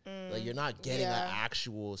babies. Like you're not getting an yeah.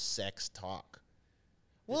 actual sex talk.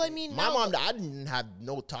 well, I mean, My now- mom, I didn't have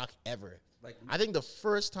no talk ever. Like, I think the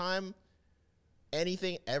first time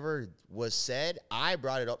anything ever was said, I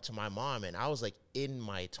brought it up to my mom, and I was like in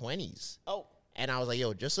my 20s, Oh, and I was like,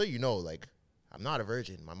 "Yo, just so you know, like I'm not a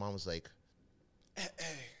virgin." My mom was like,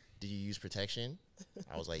 "Did you use protection?"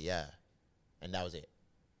 I was like, "Yeah," and that was it.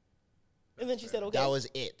 and then she said, "Okay." That was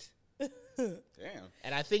it. Damn.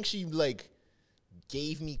 And I think she like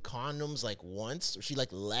gave me condoms like once. She like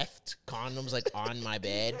left condoms like on my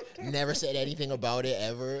bed. Never said anything about it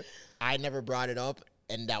ever. I never brought it up,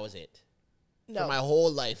 and that was it. no. For my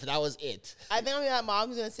whole life, that was it. I think my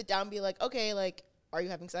mom's gonna sit down and be like, "Okay, like, are you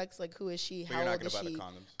having sex? Like, who is she? But How you're not old gonna is buy the she?"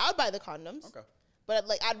 condoms. I would buy the condoms. Okay. But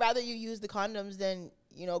like, I'd rather you use the condoms than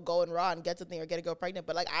go and raw and get something or get a girl pregnant.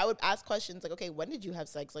 But like, I would ask questions like, "Okay, when did you have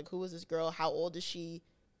sex? Like, who was this girl? How old is she?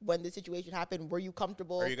 When the situation happened? Were you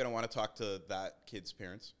comfortable?" Are you gonna want to talk to that kid's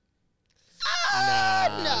parents?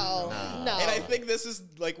 No. And I think this is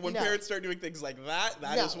like when No. parents start doing things like that.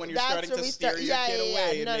 That No, is when you're that's starting when to we steer start- your kid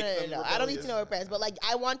away and No, make them no. I don't need to rebellious. know her parents, but like,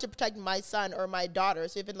 I want to protect my son or my daughter.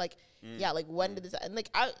 So even like, like when did this? And like,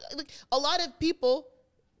 a lot of people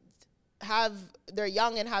they're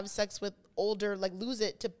young and have sex with older, like lose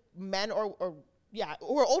it to men or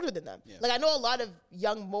who are older than them. Yeah. Like I know a lot of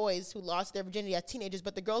young boys who lost their virginity as teenagers,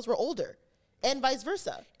 but the girls were older, and vice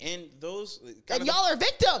versa. And those And y'all are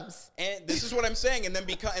victims. And this is what I'm saying. And then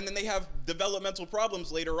they have developmental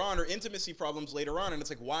problems later on or intimacy problems later on. And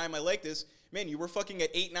it's like, why am I like this? Man, you were fucking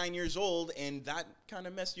at 8, 9 years old, and that kind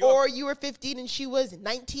of messed you Or up. you were 15 and she was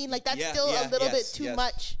 19. Like that's Yeah, still yeah, a little yes, bit too yes.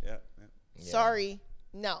 much. Yeah. Sorry.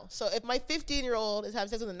 No. So if my 15-year-old is having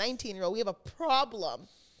sex with a 19-year-old, we have a problem,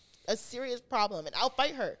 a serious problem, and I'll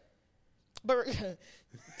fight her. But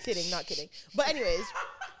kidding, not kidding. But anyways,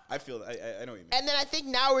 I feel I know what you mean. and then I think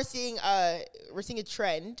now we're seeing a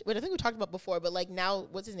trend, which I think we talked about before, but like now,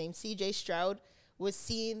 what's his name? CJ Stroud was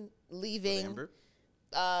seen leaving Amber?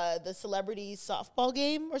 the celebrity softball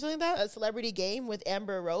game or something like that, a celebrity game with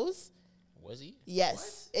Amber Rose. Was he?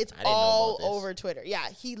 Yes, it's I didn't know all about this. over Twitter. Yeah,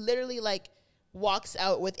 he literally like walks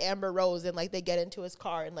out with Amber Rose and like they get into his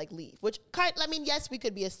car and like leave. Which I mean, yes, we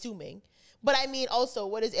could be assuming, but I mean, also,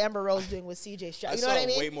 what is Amber Rose doing with CJ Stroud? I You know saw what I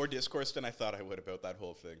mean? way more discourse than I thought I would about that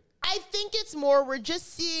whole thing. I think it's more we're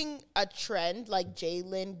just seeing a trend like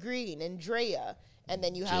Jalen Green and Drea, and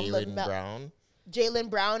then you have Jalen Brown. Jalen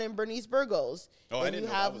Brown and Bernice Burgos. Oh, I and didn't you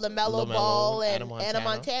know that have was a- LaMelo LaMelo, Ball and Anna Anna Montana.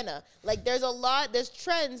 Montana. Like there's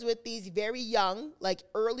trends with these very young, like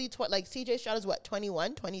like CJ Stroud is what,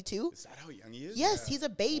 21, 22? Is that how young he is? Yes, he's a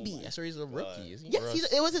baby. That's where he's a rookie, isn't he? Yes,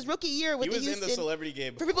 Or it was his rookie year with He the was Houston. in the celebrity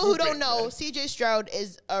game. For people who don't hooping, know, man. CJ Stroud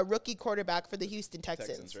is a rookie quarterback for the Houston Texans,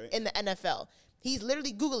 Texans, right? in the NFL. He's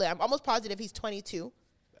literally, Google it. I'm almost positive he's 22.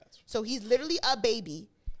 That's- So he's literally a baby.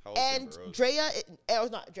 How old's And Amber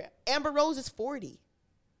Rose? not Drea. Amber Rose is 40.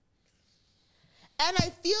 And I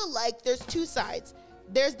feel like there's two sides.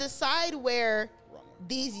 There's the side where Wrong one.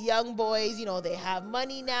 these young boys, they have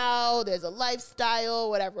money now, there's a lifestyle,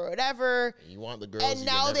 whatever. You want the girls, And you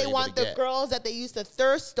now were never they able want to the get. girls that they used to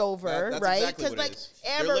thirst over, That's right? exactly what like it is.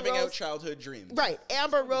 Amber They're living Rose, out childhood dreams. right?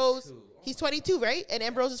 Amber Rose, he's 22, right? And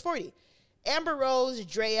Amber Rose is 40. Amber Rose,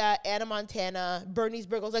 Drea, Anna Montana, Bernice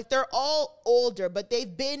Burgos, like they're all older, but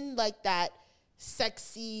they've been like that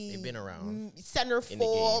sexy, They've been around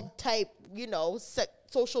centerfold type,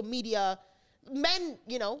 social media men,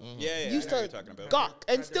 Yeah, yeah, used I know what to you're talking about. gawk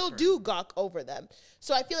and still do gawk over them.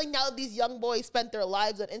 So I feel like now these young boys spent their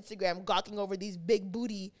lives on Instagram gawking over these big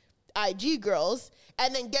booty IG girls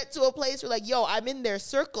and then get to a place where like, yo, I'm in their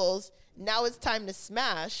circles. Now it's time to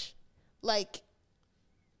smash. Like,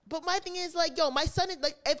 but my thing is like, yo, my son is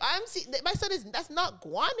like, if I'm seeing, my son is, that's not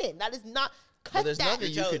guanin. That is not, But cut there's that.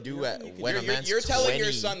 nothing you could do when a man's You're telling your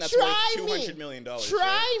 20. son that's Try worth me. $200 million.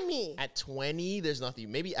 Try me. At 20, there's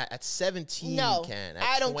nothing. Maybe at 17, No, you can. At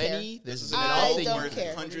I don't 20, care. This there's is an I adult nothing don't you worth can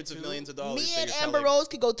care. do. hundreds of millions of dollars. Me so and you're Amber telling- Rose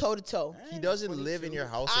could go toe to toe. He doesn't live in your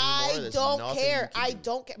house I anymore. There's don't nothing care. you can I do.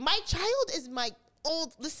 don't care. My child is my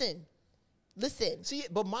old. Listen. See,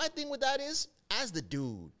 but my thing with that is, as the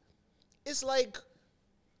dude, it's like,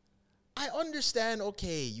 I understand,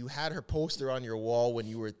 okay, you had her poster on your wall when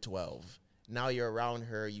you were 12. Now you're around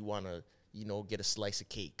her, you want to, get a slice of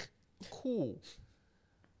cake. Cool.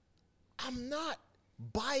 I'm not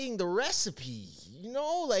buying the recipe. You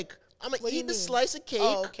know, like I'm gonna What do you eat the mean? slice of cake.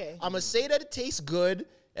 Oh, okay. I'm gonna say that it tastes good,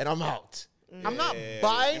 and I'm out. I'm not Yeah,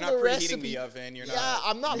 buying you're not the preheating recipe. the oven, you're yeah, not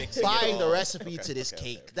I'm not mixing it buying the all. recipe Okay, to this okay,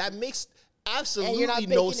 cake. okay. That makes not absolutely no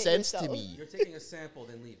baking it sense to yourself. me. You're taking a sample,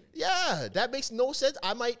 then leaving. Yeah, that makes no sense.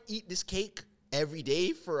 I might eat this cake every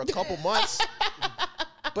day for a couple months,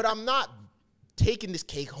 but I'm not taking this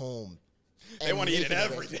cake home. They and want to eat it making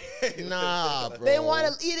every day. Nah, bro. They want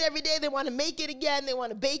to eat it every day. They want to make it again. They want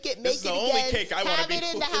to bake it, make is it the again. only cake I wanna have be it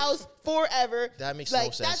in the cool with. house forever. That makes no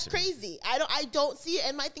like, sense That's to me. crazy. I don't see it.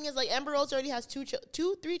 And my thing is like Amber Rose already has two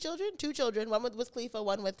children. One with Wiz Khalifa,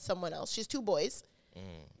 one with someone else. She's 2 boys.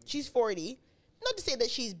 She's 40. Not to say that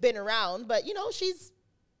she's been around, but you know she's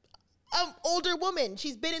an older woman.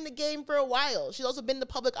 She's been in the game for a while. She's also been in the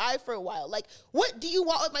public eye for a while. Like, what do you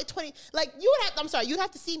want with my 20? Like, you would have. I'm sorry, you'd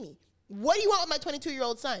have to see me. What do you want with my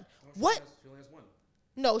 22-year-old son? What? She only has one.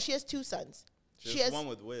 No, she has 2 sons. She has one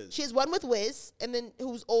with Wiz. She has one with Wiz, and then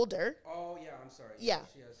who's older, Oh, yeah, I'm sorry. Yeah.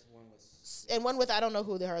 She has one with... and one with I don't know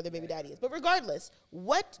who her other baby daddy is. But regardless,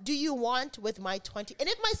 what do you want with my 20? And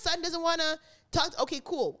if my son doesn't want to talk, okay,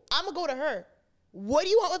 cool. I'm gonna go to her. What do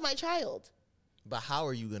you want with my child? But how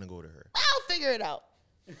are you gonna go to her? I'll figure it out.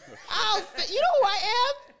 You know who I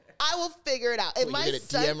am? I will figure it out. If What, my you're gonna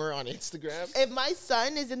son, DM her on Instagram? if my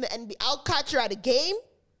son is in the NBA, I'll catch her at a game.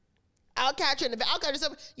 I'll catch her in the. I'll catch her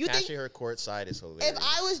something. You think Catching her courtside is hilarious. if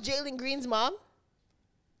I was Jalen Green's mom,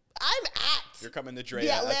 I'm at You're coming to Dre.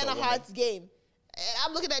 the as a Atlanta woman. Hawks game, and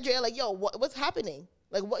I'm looking at Dre like, yo, what's happening?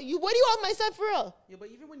 Like, what do you want my son for real? Yeah, but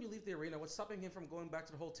even when you leave the arena, what's stopping him from going back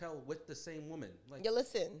to the hotel with the same woman? Like, Yo,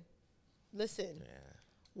 listen. yeah.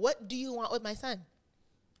 What do you want with my son?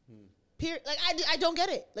 Period. Like, I don't get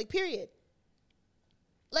it. Like, period.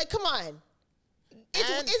 Like, come on. Is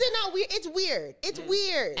it not weird? It's weird. It's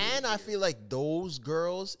weird. And I feel like those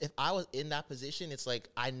girls, if I was in that position, it's like,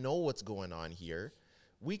 I know what's going on here.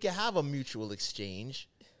 We can have a mutual exchange,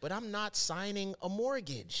 but I'm not signing a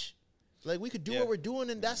mortgage. Like, we could do Yeah. what we're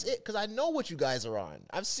doing, and that's it. Because I know what you guys are on.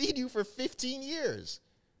 I've seen you for 15 years.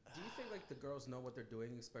 do you think like the girls know what they're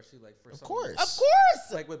doing, especially like for Of some course. Of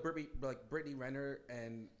course. like with Brittany Renner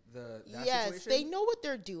and that Yes, situation? they know what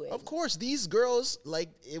they're doing. Of course, these girls, like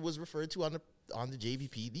it was referred to on the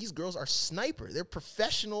JVP, these girls are snipers. They're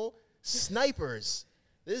professional snipers.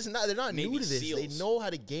 They're not Navy new to this. They SEAls. know how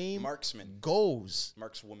the game Marksman. goes.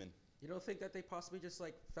 Mark's woman. You don't think that they possibly just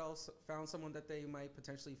like found someone that they might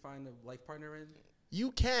potentially find a life partner in?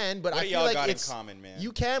 You can, but What I do feel y'all like got in it's common, man?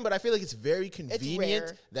 You can, but I feel like it's very convenient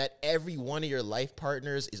rare. that every one of your life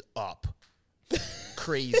partners is up.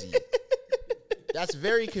 Crazy. That's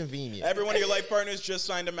very convenient. Every one of your life partners just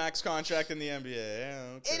signed a max contract in the NBA. Yeah,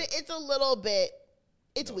 okay. It's a little bit.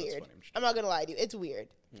 It's No, that's weird. funny. I'm not gonna lie to you. It's weird.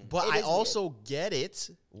 But It I is also get it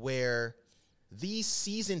where these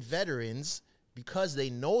seasoned veterans, because they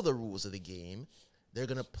know the rules of the game, they're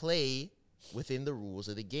going to play within the rules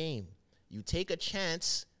of the game. You take a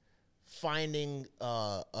chance finding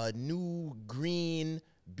a new, green,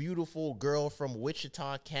 beautiful girl from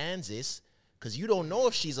Wichita, Kansas, because you don't know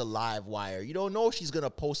if she's a live wire. You don't know if she's going to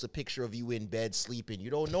post a picture of you in bed sleeping. You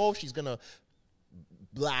don't know if she's going to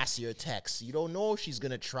blast your texts. You don't know if she's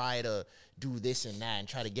going to try to do this and that and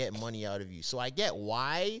try to get money out of you. So I get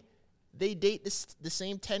why they date the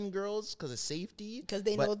same 10 girls because of safety. Because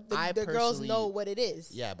they but know I the girls personally- know what it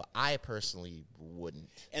is. Yeah, but I personally wouldn't.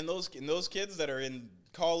 And those kids that are in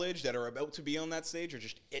college that are about to be on that stage are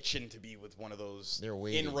just itching to be with one of those They're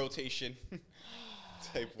waiting. in rotation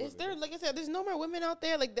type. Is there, like I said, there's no more women out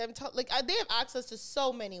there like them? They have access to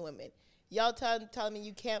so many women. Y'all telling me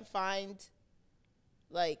you can't find,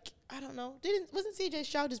 like, I don't know. Wasn't CJ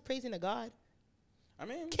Stroud just praising a God? I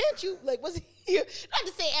mean, Can't you, like, was he? Not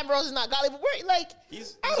to say Amber Rose is not godly, but we're like,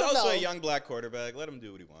 he's I don't also know. a young black quarterback. Let him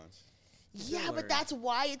do what he wants. Yeah, learn. but that's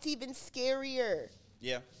why it's even scarier.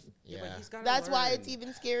 Yeah. Yeah. But he's gotta That's why learn. it's even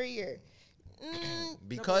scarier.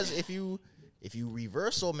 Because if you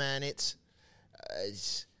reversal man it,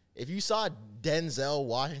 if you saw Denzel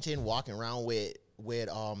Washington walking around with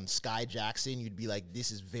Sky Jackson, you'd be like,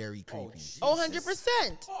 this is very creepy. Oh,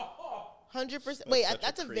 100%. 100%. Wait, such a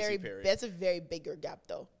that's a crazy very parry. that's a very bigger gap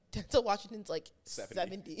though. Denzel Washington's like 70.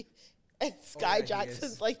 70. And Sky yeah, he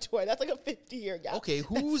Jackson's is. like 20. That's like a 50-year gap. Okay, That's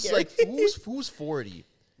who's scary. like who's 40?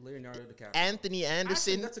 Leonardo DiCaprio. Anthony Actually,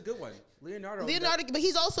 Anderson. that's a good one. Leonardo, But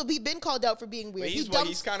he's been called out for being weird. he's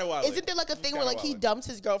kinda wild. Isn't there like a He's thing where kinda like he wild. dumps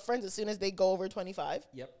his girlfriends as soon as they go over 25?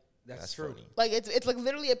 Yep, that's That's true. funny. Like it's like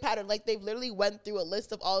literally a pattern. Like they've literally went through a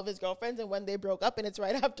list of all of his girlfriends and when they broke up, and it's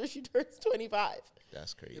right after she turns 25.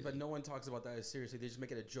 That's crazy. Yeah, but no one talks about that as seriously. They just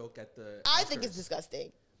make it a joke at the. I think it's Oscars.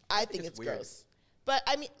 disgusting. I think it's weird. gross. But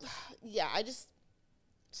I mean, yeah,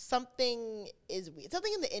 something is weird.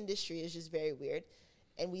 Something in the industry is just very weird.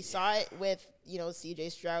 And we saw it with,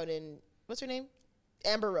 CJ Stroud and what's her name?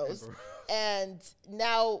 Amber Rose. And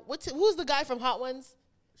now, who's the guy from Hot Ones?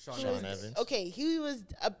 Sean Evans. Okay, he was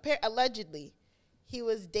allegedly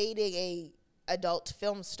dating a adult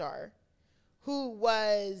film star who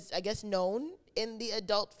was, I guess, known in the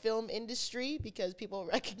adult film industry because people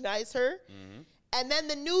recognize her. Mm-hmm. And then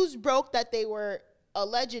the news broke that they were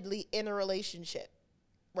allegedly in a relationship,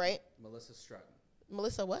 right? Melissa Stratton.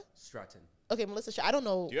 Melissa what? Stratton. Okay, Melissa Stratton. I don't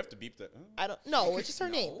know. Do you have to beep that? Oh. I don't know. It's just her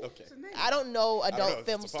name. Okay. I don't know adult know.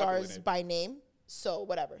 film It's a popular stars name. by name. So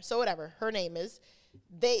whatever. Her name is.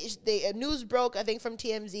 A news broke, I think, from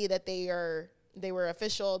TMZ that they were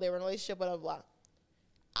official. They were in a relationship. Blah blah blah.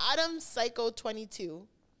 Adam Psycho 22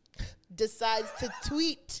 decides to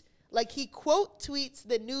tweet. Like, he quote tweets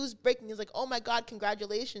the news breaking. He's like, oh, my God,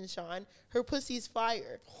 congratulations, Sean. Her pussy's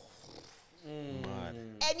fire.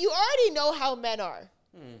 And you already know how men are.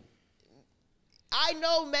 I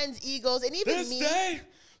know men's egos. And even This me. day,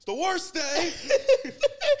 it's the worst day.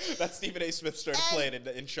 That Stephen A. Smith started playing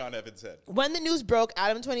in Sean Evans' head. When the news broke,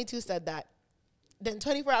 Adam 22 said that. Then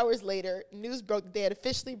 24 hours later, news broke that they had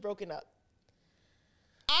officially broken up.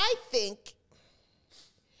 I think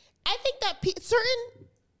that certain...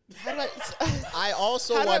 How do I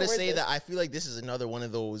also How do I want to word say this? that I feel like this is another one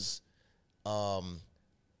of those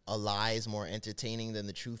a lie is more entertaining than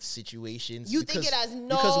the truth situations. You think it has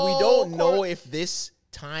because we don't know if this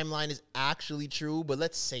timeline is actually true, but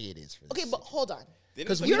let's say it is for this. Okay, but hold on.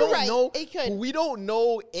 because we You're don't right, know it could. we don't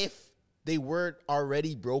know if they weren't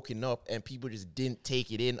already broken up and people just didn't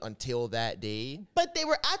take it in until that day. But they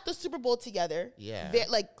were at the Super Bowl together. Yeah. They,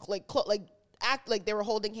 act like they were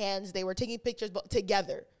holding hands. They were taking pictures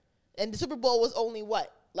together. And the Super Bowl was only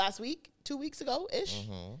what? Last week? 2 weeks ago ish.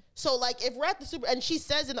 Mm-hmm. So like if we're at the Super, and she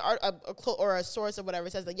says in the art or a source or whatever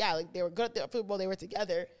says that yeah, like they were good at the Super Bowl, they were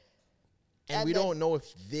together. And we don't know if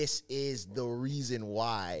this is the reason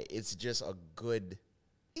why. It's just a good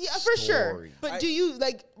Yeah, for sure. story. But do you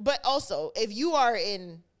but also if you are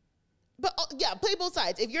in, play both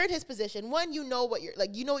sides. If you're in his position, one, you know what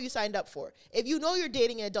you know what you signed up for. If you know you're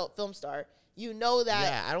dating an adult film star, you know that.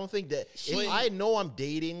 Yeah, I don't think that if I know I'm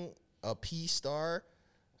dating a P star,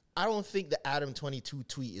 I don't think the Adam 22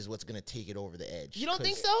 tweet is what's gonna take it over the edge. You don't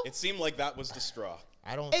think 'Cause so? It seemed like that was the straw.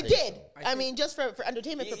 I don't. It think did. so. I mean, just for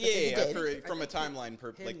entertainment purposes, it did. From a timeline,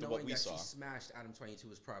 Him like what knowing we that saw. she smashed Adam 22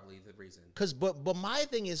 was probably the reason. But my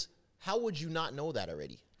thing is, how would you not know that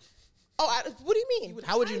already? What do you mean?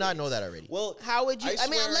 How would you not know that already? Well, How would you? I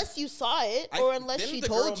mean, swear- unless you saw it or unless she didn't the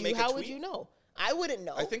girl told you, make a how would tweet? you know? I wouldn't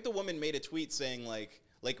know. I think the woman made a tweet saying like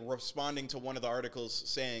responding to one of the articles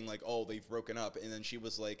saying like, oh, they've broken up, and then she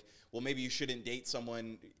was like, well, maybe you shouldn't date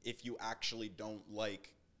someone if you actually don't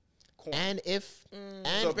like corn. And if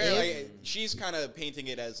so apparently she's kind of painting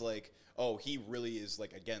it as like, oh, he really is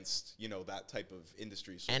like against that type of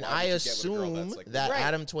industry. So and why I would you get with a girl assume that's like that Right.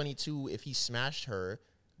 Adam 22, if he smashed her,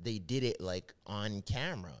 they did it like on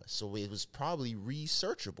camera, so it was probably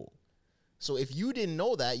researchable. So if you didn't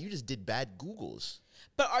know that, you just did bad Googles.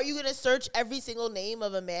 But are you going to search every single name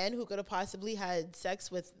of a man who could have possibly had sex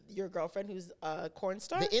with your girlfriend who's a corn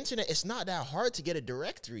star? The internet, it's not that hard to get a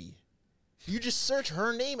directory. You just search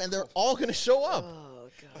her name and they're all going to show up. Oh,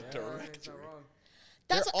 God. It's not wrong.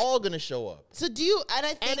 They're all going to show up. So do you, and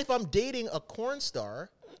I think, And if I'm dating a corn star,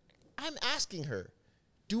 I'm asking her,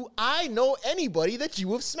 do I know anybody that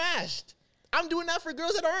you have smashed? I'm doing that for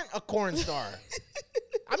girls that aren't a corn star.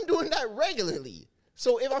 I'm doing that regularly.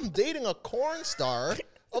 So if I'm dating a corn star,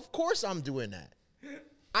 of course I'm doing that.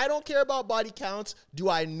 I don't care about body counts. Do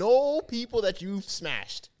I know people that you've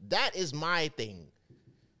smashed? That is my thing.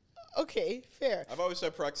 okay, fair. I've always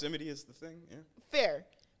said proximity is the thing. Yeah. Fair.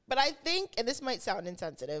 But I think, and this might sound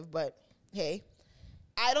insensitive, but hey,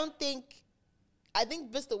 I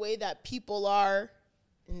think just the way that people are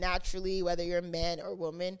naturally, whether you're a man or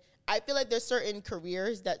woman, I feel like there's certain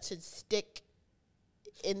careers that should stick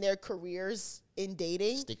in their careers in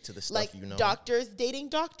dating. Stick to the stuff like you know. doctors dating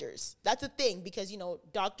doctors. That's a thing because,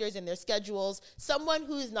 doctors and their schedules. Someone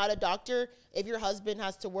who is not a doctor, if your husband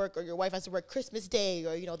has to work or your wife has to work Christmas Day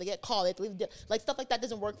or, they get called, they have to leave, like stuff like that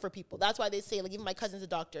doesn't work for people. That's why they say, like, even my cousin's a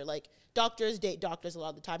doctor. Like, doctors date doctors a lot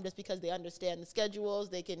of the time just because they understand the schedules.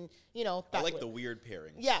 They can, I like the weird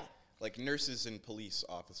pairing. Yeah. Like nurses and police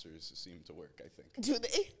officers seem to work, I think. Do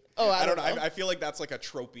they? Oh, I don't know. know. I feel like that's like a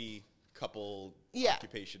tropey couple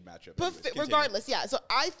occupation matchup. But Anyways, continue. regardless, yeah. So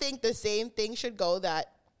I think the same thing should go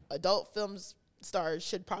that adult film stars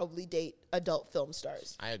should probably date adult film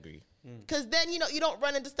stars. I agree. Because then, you don't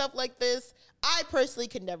run into stuff like this. I personally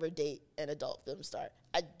could never date an adult film star.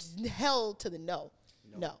 Hell to the no.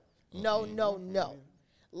 No.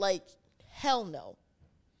 Like, hell no.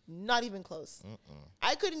 Not even close.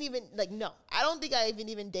 I couldn't even, no. I don't think I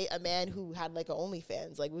even date a man who had, like, an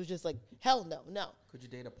OnlyFans. Like, it was just like, hell no. Could you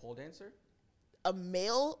date a pole dancer? A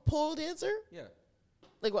male pole dancer? Yeah.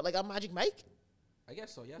 Like what, like a Magic Mike? I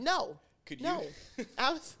guess so, yeah. No. Could you? No,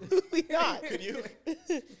 absolutely not. Could you?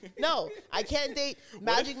 No, I can't date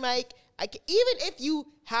Magic Mike. Even if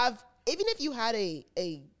you had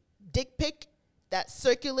a dick pic that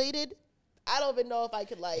circulated, I don't even know if I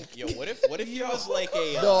could like. Yo, what if he was like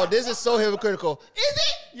a? No, this is so hypocritical. Is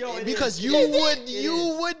it? Yo, Because you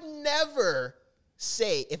would never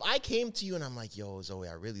say, if I came to you and I'm like, yo, Zoe,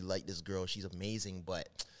 I really like this girl. She's amazing, but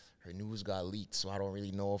her news got leaked, so I don't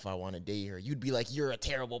really know if I want to date her. You'd be like, you're a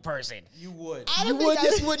terrible person. You would. You would,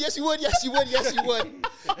 yes, you would, yes, you would, yes, you would, yes, you would.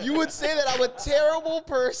 You would say that I'm a terrible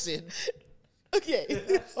person. Okay.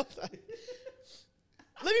 Hold on.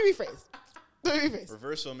 Let me rephrase.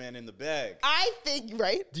 Reversal man in the bag. I think,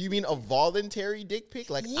 right? Do you mean a voluntary dick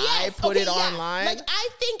pic? Like Yes. I put it yeah. online? Like, I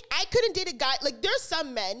think I couldn't date a guy. Like, there's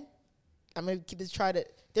some men. I'm going to keep this try to.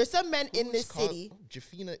 There's some men in this city.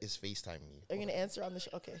 Jafina is FaceTiming me. Are you going to answer on the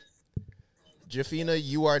show? Okay. Jafina,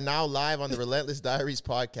 you are now live on the Relentless Diaries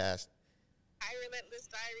podcast. Hi, Relentless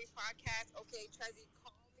Diaries podcast. Okay, Trezzy,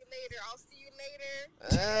 call me later. I'll see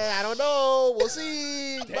you later. I don't know. We'll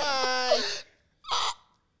see. Bye.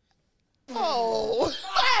 Oh,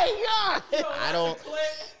 my God. I don't.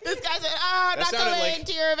 This guy said, I'm not going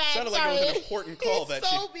into your event. Sounded Sorry. like it was an important call. It's that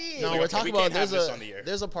so she, mean. No, Like, we're okay, talking we about can't have this on the air.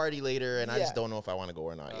 there's a party later, and I just Yeah. don't know if I want to go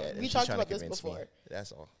or not yet. And we she's talked trying to about this convince me. before.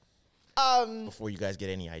 That's all. Um, Before you guys get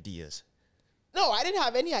any ideas, no, I didn't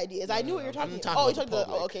have any ideas. I knew what you were talking talking about. Oh, you about talking the about,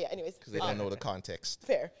 public. okay, anyways. because they don't know the context.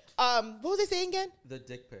 Fair. What was I saying again? The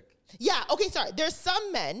dick pic. Yeah, okay, sorry. There's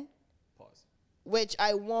some men, Pause. which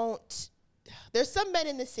I won't, there's some men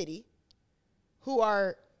in the city who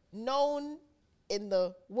are known in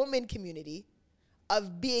the woman community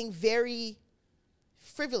of being very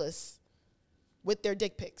frivolous with their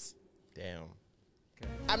dick pics. Damn.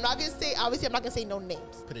 I'm not going to say, obviously, I'm not going to say no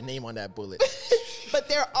names. Put a name on that bullet. But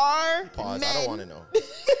there are Pause. men. I don't want to know.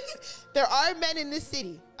 There are men in this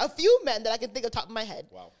city, a few men that I can think of top of my head,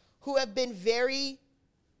 Wow. who have been very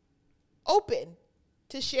open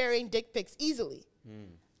to sharing dick pics easily.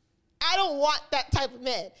 I don't want that type of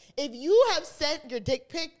man. If you have sent your dick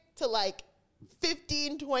pic to like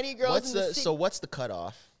 15, 20 girls in the city. So what's the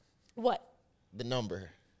cutoff? What? The number.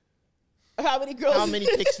 How many girls? How many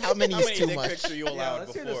pics? How many How is many too dick much? pics are you Yeah, allowed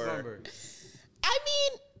let's hear this before? number. I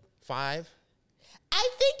mean, 5. I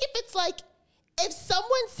think if it's like, if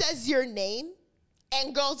someone says your name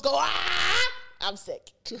and girls go, I'm sick.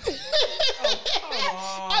 I'm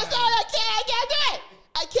sorry, I can't do it.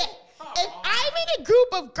 I can't. If I'm in a group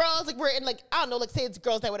of girls, like we're in like, I don't know, like say it's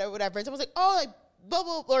girls night, whatever, and someone's like, oh, like, blah,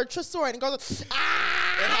 blah, or Tresor, and girls like,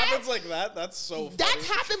 It happens like that. That's so funny. That's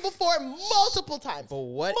happened before multiple times. But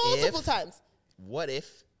what multiple if- times. What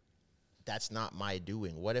if that's not my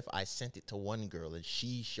doing? What if I sent it to one girl and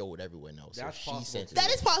she showed everyone else? That's so she possible sent it. That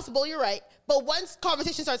is possible, you're right. But once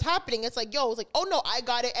conversation starts happening, it's like, yo, it's like, oh no, I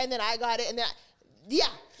got it, and then I got it, and then yeah.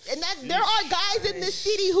 And that there are guys in the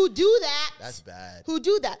city who do that. That's bad. Who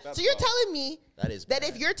do that. That's So you're wild. telling me That is that bad.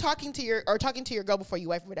 if you're talking to your girl before you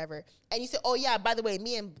wife or whatever, and you say, oh yeah, by the way,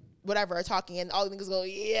 me and whatever are talking, and all the niggas go,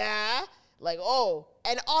 yeah, like, oh,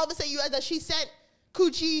 and all of a sudden you realize that she sent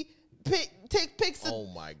coochie take pics. Oh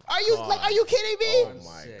my god. Are you like, are you kidding me? Oh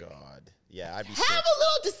my sick. god. Yeah, I'd be Have sick. a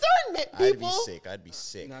little discernment, people. I'd be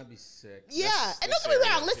sick. Nah, I'd be sick. Yeah, and that's don't get me very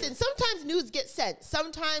wrong. real, Listen, sometimes nudes get sent.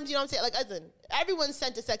 Sometimes, you know what I'm saying? Like, listen, everyone's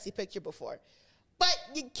sent a sexy picture before. But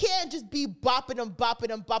you can't just be bopping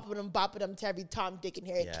them to every Tom, Dick, and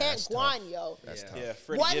Harry. Yeah, It can't that's go tough. on, yo. That's tough. Yeah,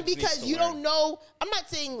 Freddie One, Gibbs needs because to you learn. don't know. I'm not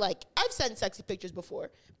saying, like, I've sent sexy pictures before.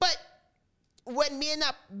 But when me and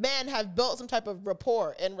that man have built some type of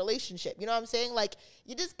rapport and relationship, you know what I'm saying? Like,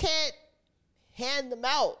 you just can't hand them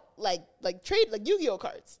out like trade, like Yu-Gi-Oh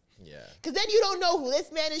cards. Yeah. Because then you don't know who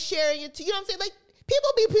this man is sharing it to. You know what I'm saying? Like, people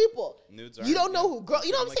be people. Nudes you aren't, don't know yeah. who girl.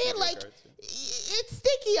 You know what I'm saying? Yu-Gi-Oh Like, cards, yeah. it's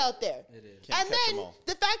sticky out there. It is. Can't And catch 'em then all.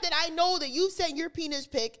 the fact that I know that you sent your penis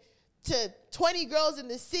pic to 20 girls in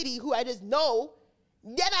the city who I just know,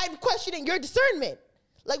 then I'm questioning your discernment.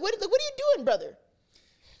 Like, what are you doing, brother?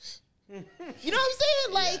 You know what I'm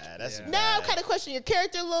saying? Like, Yeah, that's now I'm bad. kind of questioning your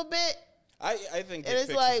character a little bit. I think And dick it's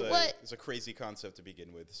pics like, is, what? is a crazy concept to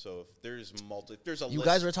begin with. So if there's a You list.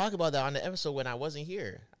 guys were talking about that on the episode when I wasn't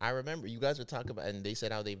here. I remember you guys were talking about, and they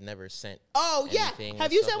said how they've never sent. Oh, yeah. anything Have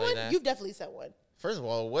and you stuff sent like one? that. You've definitely sent one. First of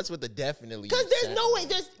all, what's with the definitely? Because there's sent? no way.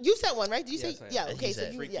 You sent one, right? Did you Yes, say? I Yeah. have. Okay. He So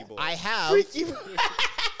said you, Freaky yeah. boy. I have. Freaky.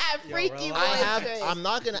 Freaky boy. relax. I have. train. I'm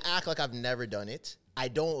not gonna act like I've never done it. I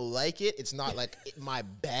don't like it. It's not like my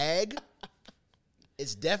bag.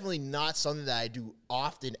 It's definitely not something that I do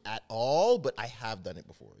often at all. But I have done it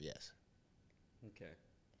before. Yes, Okay.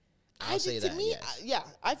 I'll say to that. me, yes. yeah.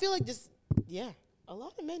 I feel like just a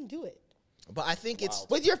lot of men do it But I think it's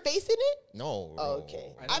with your face in it. no. Oh, no.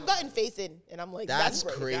 okay. I don't I've gotten face in, and I'm like, That's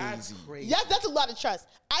great. crazy. That's crazy. Yeah, that's a lot of trust.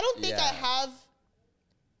 I don't think I Yeah. have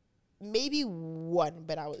maybe one,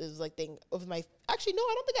 but it was like thing of my. Actually, no,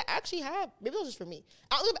 I don't think I actually have. Maybe it was just for me.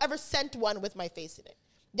 I don't think I've ever sent one with my face in it.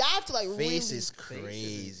 Yeah, I have to like Face really, is Face is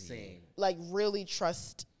crazy. insane. like really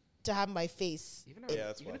trust to have my face. Even,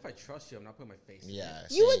 that's even wild. if I trust you, I'm not putting my face. in Yeah.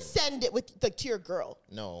 You would same. send it with like to your girl.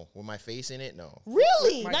 No, with my face in it. No.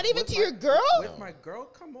 Really? My- Not even with to my- your girl? With my girl,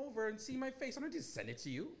 come over and see my face. I'm not just send it to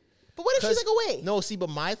you. But what if she's 'Cause- like away? No, see, but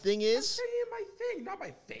my thing I'm is. saying my thing, not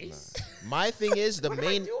my face. My thing is What am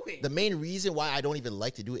I doing? the main reason why I don't even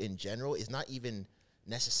like to do it in general is not even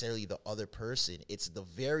necessarily the other person. It's the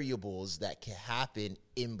variables that can happen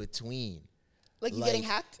in between. Like you getting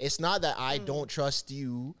hacked? It's not that I don't trust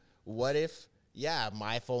you. What if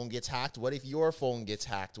my phone gets hacked? What if your phone gets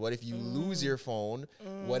hacked? What if you lose your phone?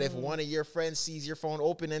 What if one of your friends sees your phone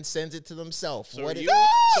open and sends it to themselves? So, What so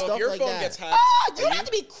stuff if your like phone that. gets hacked, Ah, you are have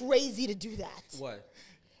to be crazy to do that. What?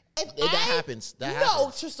 If That happens. That no,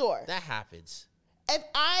 happens. Tresor. That happens. If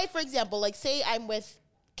I, for example, like say I'm with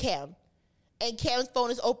Cam, and Cam's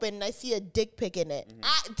phone is open, and I see a dick pic in it,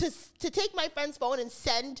 to take my friend's phone and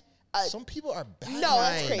send a Some people are bad. No,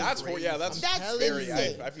 that's crazy. that's That's very.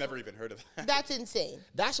 insane. I've never even heard of that. that's insane.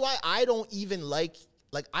 That's why I don't even like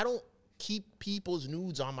I don't keep people's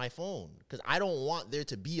nudes on my phone because I don't want there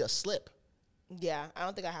to be a slip. Yeah, I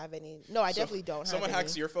don't think I have any. No, I definitely don't. Someone have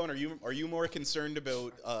hacks any. your phone. Are you more concerned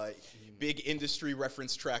about big industry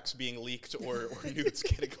reference tracks being leaked or nudes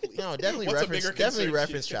getting leaked? No, definitely What's a reference. bigger Definitely concern to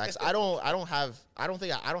reference you? tracks. I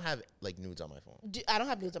don't have like nudes on my phone. I don't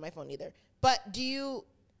have nudes on my phone either. But do you?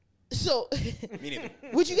 So, Me neither.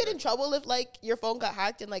 would you get in trouble if like your phone got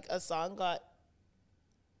hacked and like a song got?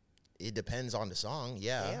 It depends on the song.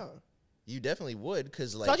 Yeah, Damn. you definitely would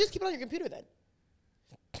because So I'll like just keep it on your computer then.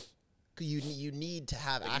 you need to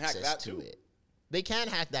have can hack access that to too. it. They can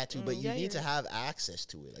hack that too, but you yeah, need to you're- have access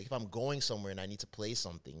to it. Like if I'm going somewhere and I need to play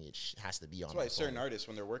something, it has to be on. That's why my certain phone. artists,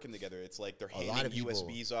 when they're working together, it's like they're A lot of handing people-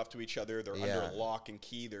 USBs off to each other. They're Yeah. under lock and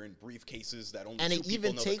key. They're in briefcases that only And two it people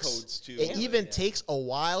even know takes the codes to. it even takes a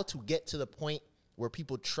while to get to the point where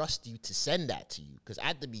people trust you to send that to you. Because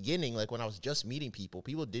at the beginning, like when I was just meeting people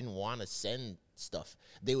didn't want to send stuff.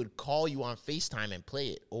 They would call you on FaceTime and play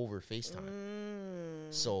it over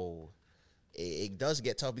FaceTime. So it does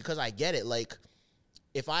get tough because I get it. Like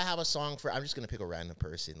if I have a song I'm just gonna pick a random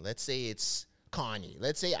person. Let's say it's Kanye.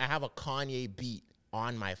 Let's say I have a Kanye beat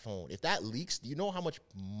on my phone. If that leaks, do you know how much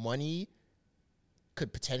money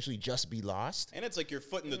could potentially just be lost? and it's like your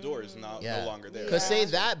foot in the door is no longer there. Because say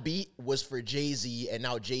that beat was for Jay-Z and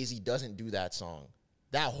now Jay-Z doesn't do that song.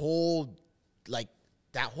 That whole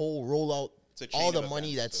rollout, It's a chain all the of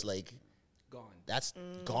money events, that's like, Gone. that's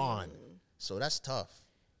gone. So that's tough.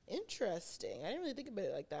 Interesting. I didn't really think about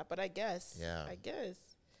it like that, but I guess. Yeah. I guess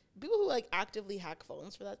people who like actively hack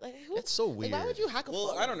phones for that. Like, who, It's so like, why weird. would you hack a phone?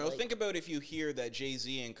 Well, I don't know. Like, Think about if you hear that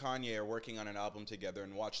Jay-Z and Kanye are working on an album together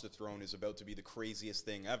and Watch the Throne is about to be the craziest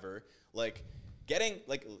thing ever. Like,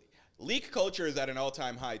 leak culture is at an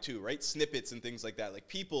all-time high too, right? Snippets and things like that. Like,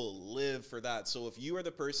 people live for that. So if you are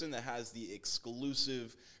the person that has the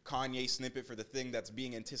exclusive Kanye snippet for the thing that's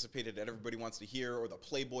being anticipated that everybody wants to hear, or the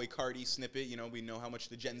Playboy Cardi snippet, we know how much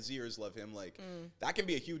the Gen Zers love him. Like, that can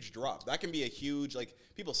be a huge drop. That can be a huge,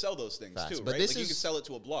 people sell those things Facts. too, But right? this Like, you is- can sell it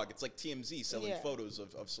to a blog. It's like TMZ selling Yeah. photos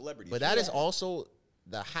of celebrities. But that is also,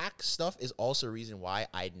 the hack stuff is also a reason why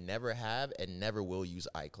I never have and never will use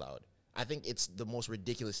iCloud. I think it's the most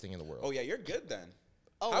ridiculous thing in the world. Oh, yeah, you're good then.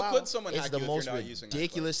 Oh, How wow. could someone It's hack the you most if you're not using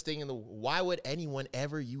ridiculous thing in the. Why would anyone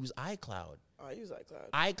ever use iCloud? I use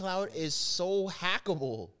iCloud. iCloud is so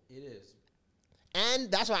hackable, It is.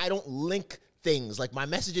 and that's why I don't link things. Like my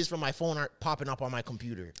messages from my phone aren't popping up on my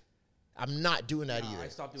computer. I'm not doing that Nah, either. I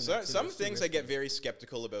stopped doing So, that too. some It's too things I risky. get very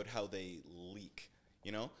skeptical about how they leak,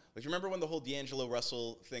 Like, you remember when the whole D'Angelo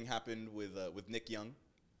Russell thing happened with Nick Young?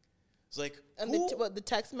 It's like, And who- the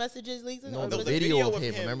text messages leaks? No, Or the was it- video, video of of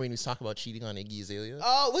him. him- Remember when he was talking about cheating on Iggy Azalea?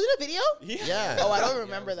 Oh, was it a video? Yeah. Oh, I don't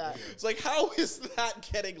remember that. It's like, how is that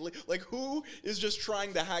getting like? Who is just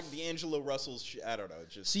trying to hack D'Angelo Russell's shit? I don't know.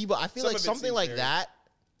 It's just See, but I feel some like of it something seems like very- that,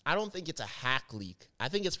 I don't think it's a hack leak. I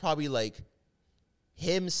think it's probably like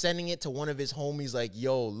him sending it to one of his homies like,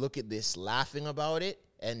 yo, look at this, laughing about it,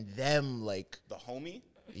 and them like, The homie?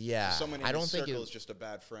 yeah, Someone in I don't his think circle it, is just a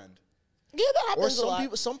bad friend. Yeah, that or happens a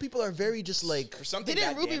lot. some people are very just like, For something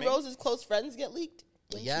Didn't that Ruby damning, Rose's close friends get leaked?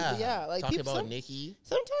 When yeah, like talking people, about Nicki.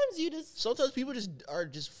 sometimes you just Sometimes people just are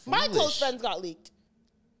just foolish. my close friends got leaked,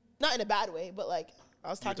 not in a bad way, but like I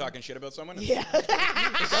was you were talking. talking shit about someone? Yeah.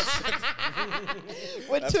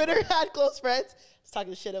 When Twitter had close friends, I was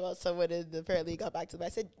talking shit about someone and apparently got back to them. I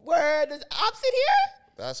said, "Word, there's ops in here.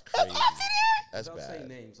 That's There's crazy. ops in here." That's Without saying bad.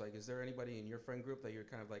 names, like, is there anybody in your friend group that you're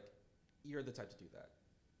kind of like, you're the type to do that?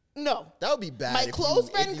 No, That would be bad. my if close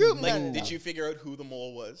you- friend if group. you- No, Like, no, no. did you figure out who the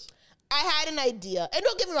mole was? I had an idea, and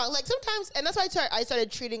don't get me wrong. Like sometimes, and that's why I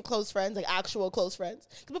started treating close friends like actual close friends.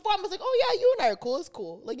 Because before I was like, "Oh yeah, you and I are cool. It's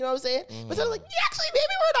cool." Like you know what I'm saying? But then I'm like, "Yeah, actually,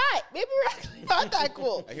 maybe we're not. Maybe we're actually not that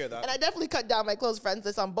cool." I hear that. And I definitely cut down my close friends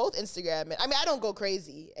list on both Instagram. And I mean, I don't go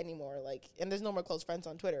crazy anymore. Like, and there's no more close friends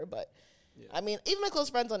on Twitter. But I mean, even my close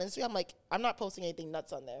friends on Instagram, like, I'm not posting anything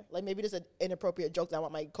nuts on there. Like maybe just an inappropriate joke that I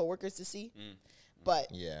want my coworkers to see.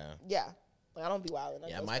 But Yeah. yeah, like, I don't be wilding.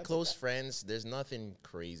 Yeah, my close friends, there's nothing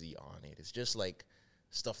crazy on it. It's just like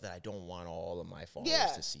stuff that I don't want all of my followers Yeah.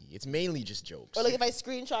 to see. It's mainly just jokes. Or like if I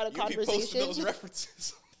screenshot a You be posting conversation. those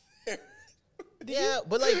references there. yeah,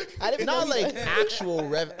 but like I didn't not know like that.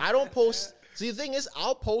 actual I don't post. See, the thing is,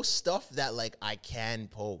 I'll post stuff that like I can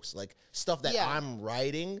post, like stuff that Yeah. I'm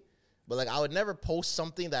writing. But like I would never post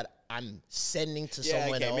something that I'm sending to Yeah,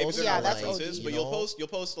 someone okay, maybe else. they're Yeah, not that's references, OD. but you know? you'll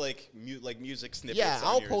post like music snippets. Yeah, on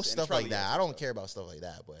I'll yours, post and stuff it's probably like that. yours I and don't stuff. care about stuff like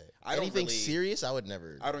that, but I don't anything really- serious, I would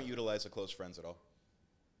never. I don't utilize the close friends at all.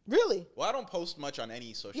 Really? Well, I don't post much on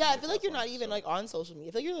any social. Yeah, I media feel like you're not platform, even so- like on social media.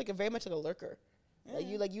 I feel like you're like very much like a lurker.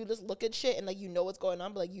 Like you just look at shit and like you know what's going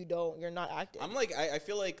on, but like you're not active. I'm like I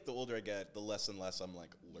feel like the older I get, the less and less I'm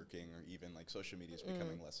like lurking, or even like social media is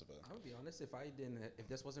becoming less of a. I would be honest, if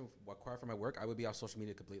this wasn't required for my work, I would be off social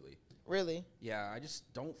media completely. Really? Yeah, I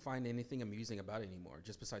just don't find anything amusing about it anymore,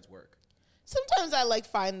 just besides work. Sometimes I like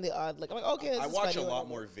find the odd. Like I'm like, okay, this I is watch a funny, lot whatever.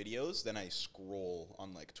 more videos than I scroll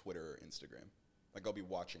on like Twitter or Instagram. Like I'll be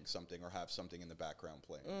watching something or have something in the background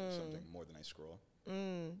playing or something more than I scroll.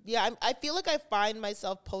 Yeah, I feel like I find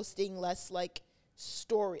myself posting less like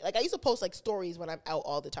story. Like I used to post like stories when I'm out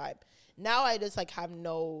all the time. Now I just like have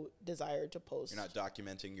no desire to post. You're not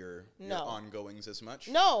documenting your No. ongoings as much.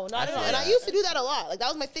 No, not at all. And I used to do that a lot. Like that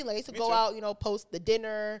was my thing. Like I used to Me go too. out, post the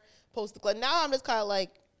dinner, post the club. Now I'm just kind of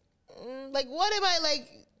like what am I like?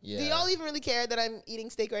 Do Yeah. y'all even really care that I'm eating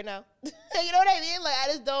steak right now? You know what I mean? Like I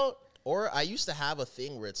just don't. Or I used to have a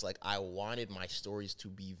thing where it's like I wanted my stories to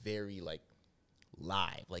be very like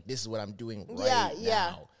live. Like this is what I'm doing right Yeah, yeah.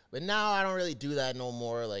 now. But now I don't really do that no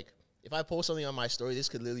more. Like if I post something on my story, this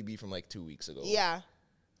could literally be from like 2 weeks ago. Yeah.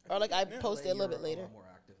 Or like I Yeah, post it a you're little bit later. lot more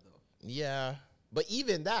active though. Yeah. But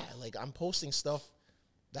even that, like I'm posting stuff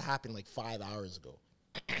that happened like 5 hours ago.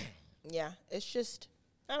 Yeah, it's just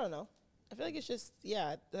I don't know. I feel like it's just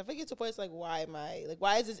I feel like it's a place like why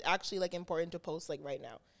is this actually like important to post like right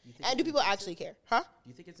now? You think And do it's people invasive? actually care? Huh? Do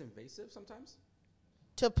you think it's invasive sometimes?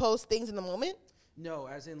 To post things in the moment? No,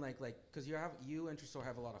 as in like because you and Tresor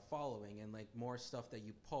have a lot of following and like more stuff that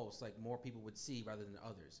you post, like more people would see rather than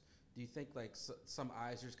others. Do you think like some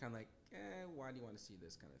eyes are just kind of like, why do you want to see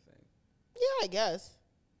this kind of thing? Yeah, I guess.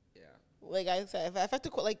 Yeah. Like I said, if I have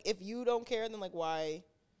to like if you don't care, then like why?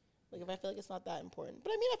 Like if I feel like it's not that important.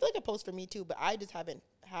 But I mean, I feel like I post for me too, but I just haven't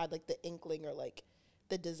had like the inkling or like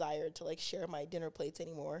the desire to like share my dinner plates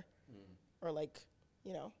anymore, or like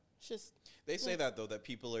it's just They say that though, that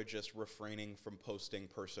people are just refraining from posting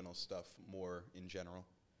personal stuff more in general.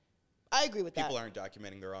 I agree with People that. aren't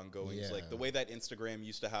documenting their ongoings. Yeah. Like the way that Instagram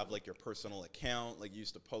used to have like your personal account, like you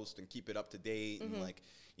used to post and keep it up to date, and like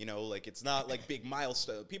like it's not like big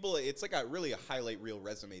milestone. People, it's like a highlight reel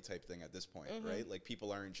resume type thing at this point, right? Like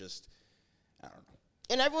people aren't just, I don't know.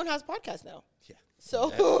 And everyone has podcasts now, Yeah. so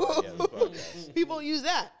Yeah, the podcast. people use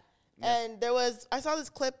that. And I saw this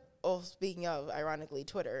clip. Oh, speaking of, ironically,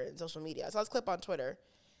 Twitter and social media, I saw this clip on Twitter,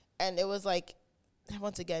 and it was like,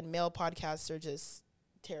 once again, male podcasts are just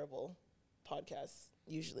terrible podcasts.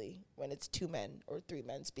 Usually, when it's 2 men or 3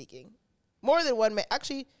 men speaking, more than one man.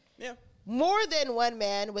 Actually, Yeah. more than one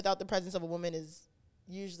man without the presence of a woman is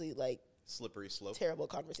usually like Slippery slope. terrible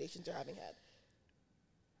conversations you're having had.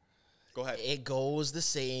 Go ahead. It goes the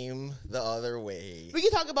same the other way. We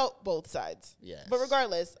can talk about both sides. Yes. But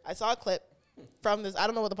regardless, I saw a clip from this. I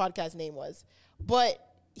don't know what the podcast name was, but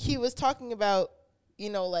he was talking about,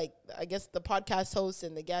 like, I guess the podcast host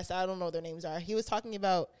and the guest, I don't know what their names are. He was talking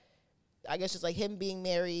about, I guess, just like him being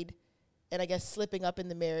married and I guess slipping up in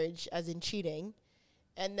the marriage, as in cheating.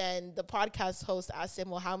 And then the podcast host asked him,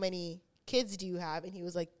 well, how many kids do you have? And he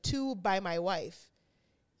was like, 2 by my wife.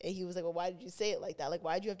 And he was like, well, why did you say it like that? Like,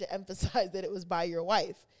 why did you have to emphasize that it was by your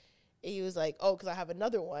wife? And he was like, oh, because I have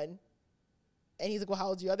another one. And he's like, well, how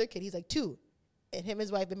old's your other kid? He's like, 2. And him and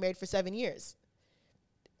his wife been married for 7 years.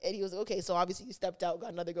 And he was like, okay, so obviously you stepped out,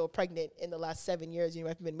 got another girl pregnant in the last 7 years, and you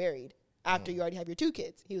haven't been married after you already have your 2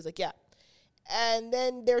 kids. He was like, yeah. And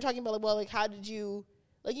then they were talking about, like, well, like, how did you,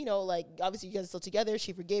 like, you know, like, obviously you guys are still together.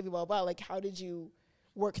 She forgave you, blah, blah, blah. Like, how did you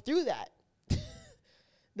work through that?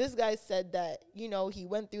 This guy said that, you know, he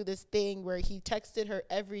went through this thing where he texted her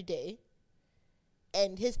every day,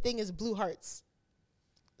 and his thing is blue hearts.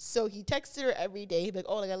 So he texted her every day. He'd be like,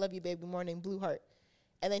 oh, like, I love you, babe. Good morning, blue heart.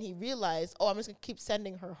 And then he realized, oh, I'm just going to keep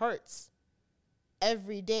sending her hearts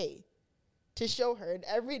every day to show her. And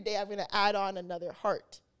every day I'm going to add on another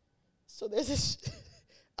heart. So there's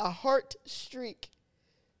a heart streak.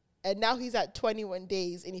 And now he's at 21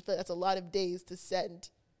 days, and he feels that's a lot of days to send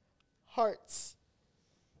hearts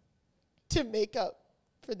to make up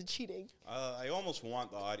for the cheating. I almost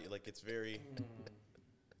want the audio. Like, it's very...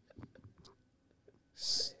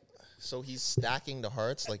 So he's stacking the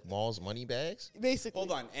hearts like Maul's money bags? Basically.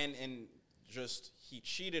 Hold on. And just, he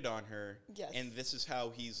cheated on her. Yes. And this is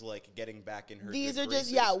how he's, like, getting back in her These good are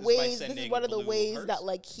just, graces, is by ways. This is sending one of the blue ways hearts. that,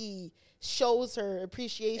 like, he shows her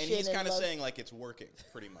appreciation. And he's kind of love. saying, like, it's working,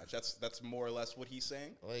 pretty much. That's more or less what he's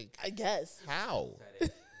saying. Like, I guess. how?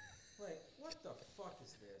 Like, what the fuck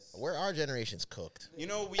is this? Where our generation's cooked. You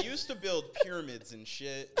know, we used to build pyramids and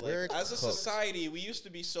shit. We're Like, as a cooked. society, we used to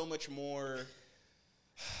be so much more...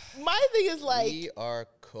 My thing is, like, We are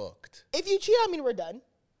cooked. if you cheat on me, we're done.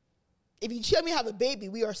 If you cheat on me, have a baby,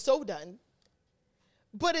 we are so done.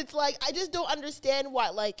 But it's like, I just don't understand why,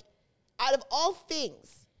 like, out of all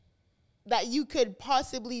things that you could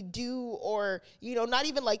possibly do, or, you know, not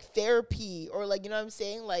even like therapy or, like, you know what I'm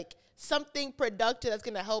saying? Like, something productive that's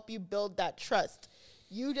going to help you build that trust.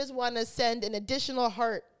 You just want to send an additional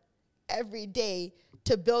heart every day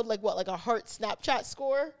to build, like, what, like a heart Snapchat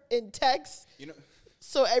score in text? You know...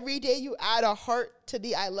 So every day you add a heart to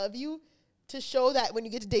the I love you to show that when you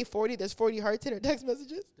get to day 40, there's 40 hearts in her text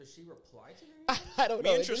messages. Does she reply to them? I don't know.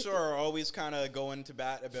 Me and Tresor are always kind of going to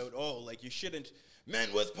bat about, oh, like, you shouldn't,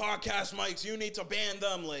 men with podcast mics, you need to ban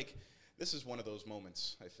them. Like, this is one of those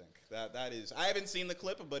moments, I think. That is, I haven't seen the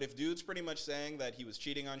clip, but if dude's pretty much saying that he was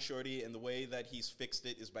cheating on Shorty and the way that he's fixed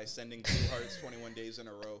it is by sending blue hearts 21 days in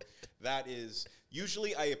a row, that is,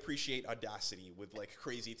 usually I appreciate audacity with, like,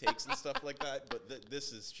 crazy takes and stuff like that, but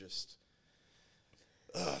this is just,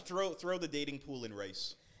 throw the dating pool in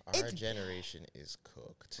rice. Our generation is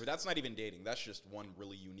cooked. Or that's not even dating. That's just one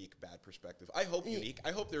really unique bad perspective. I hope unique.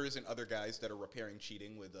 I hope there isn't other guys that are repairing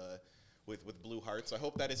cheating with blue hearts. I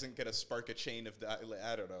hope that isn't going to spark a chain of that.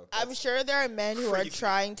 I don't know. I'm sure there are men who crazy. are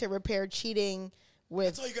trying to repair cheating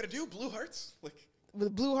That's all you got to do. Blue hearts. Like,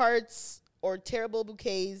 with blue hearts or terrible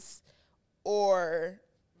bouquets or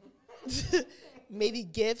maybe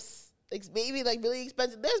gifts, like maybe like really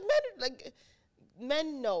expensive. There's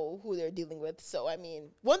men know who they're dealing with. So I mean,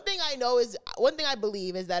 one thing I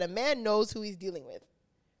believe is that a man knows who he's dealing with.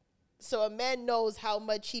 So a man knows how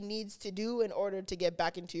much he needs to do in order to get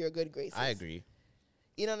back into your good graces. I agree.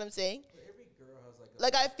 You know what I'm saying? But every girl has like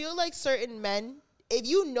Like, I feel like certain men, if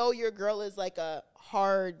you know your girl is like a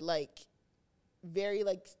hard, like, very,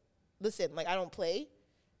 like, listen, like, I don't play,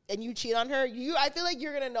 and you cheat on her, I feel like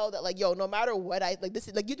you're gonna know that, like, yo, no matter what this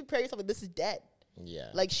is, like, you prepare yourself, like, this is dead. Yeah.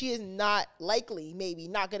 Like, she is not likely, maybe,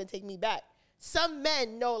 not gonna take me back. Some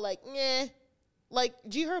men know, like, like,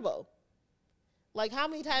 G Herbo. Like, how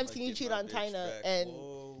many times like, can you get cheat my on bitch China back. and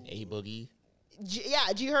Whoa. A Boogie. G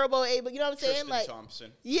Herbo, but you know what I'm saying? Tristan Like,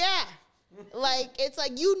 Thompson. yeah. Like, it's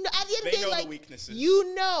like, you know, at the end of They the day, know the like, weaknesses.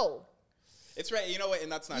 you know. It's right. You know what?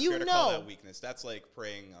 And that's not You fair to call know. that weakness. That's like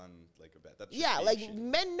preying on like a bet. That's just Yeah, being like, shitty.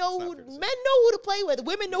 men know It's who not fair to say. who to play with.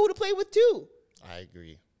 Women know who to play with, too. I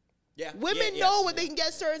agree. Yeah. Women yeah, know yes, when they can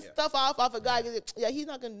get certain stuff off a guy. 'Cause yeah, he's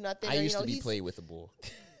not going to do nothing. I or, used to be he's played with a bull.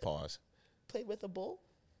 Pause. Played with a bull?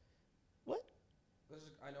 What?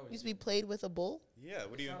 I know. Used to be played with a bull? Yeah.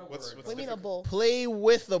 What do you? It's not a What's word. what's What do you mean a different? bull? Play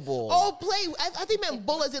with the bull. Oh, play. I think meant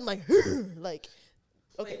bull as in like, like,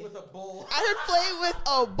 Play okay. with a bull. I heard play with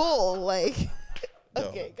a bull, like. No.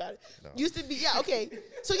 Okay, got it. No. Used to be, yeah, okay.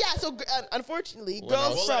 So, yeah, so unfortunately, When I girls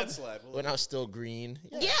was- We'll from. let it slide. We'll When let I was still green.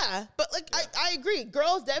 Yeah, but like I agree.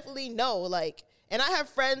 Girls definitely know, like, and I have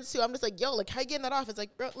friends who I'm just like, yo, like, how you getting that off? It's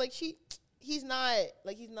like, bro, like he's not,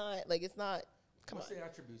 it's not. Come What's on. the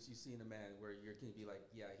attributes you see in a man where you're gonna be like,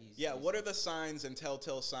 yeah, he's Yeah, he's what are the signs and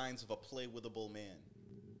telltale signs of a play-with-able man?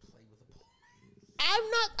 play with a bull?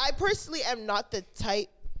 I personally am not the type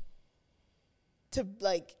to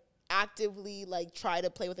like. actively like try to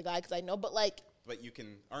play with a guy because I know, but like, But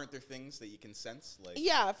aren't there things that you can sense? Like,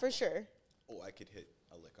 yeah, for sure. oh, I could hit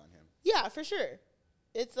a lick on him. Yeah, for sure.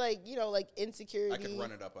 It's like, you know, like insecurity. I could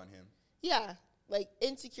run it up on him. Yeah, like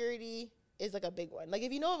insecurity is like a big one. Like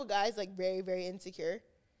if you know of a guy's like very, very insecure,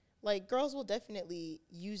 like girls will definitely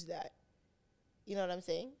use that. You know what I'm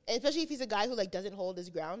saying? And especially if he's a guy who like doesn't hold his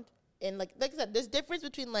ground. And like I said, there's difference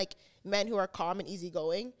between like men who are calm and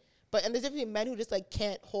easygoing, and there's difference between men who just like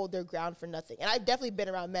can't hold their ground for nothing. And I've definitely been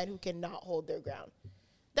around men who cannot hold their ground.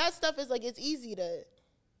 That stuff is like, it's easy to,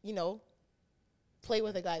 you know, play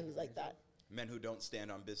with a guy who's like that. Men who don't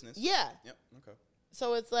stand on business? Yeah. Yep, okay.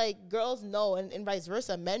 So it's like girls know and vice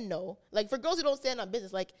versa, men know. Like for girls who don't stand on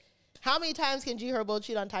business, like how many times can G Herbo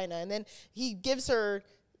cheat on Tyna and then he gives her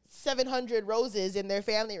 700 roses in their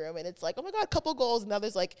family room and it's like, oh my God, couple goals, and now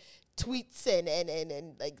there's like tweets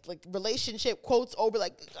and like relationship quotes over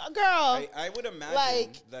like, girl. I would imagine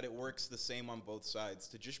like, that it works the same on both sides,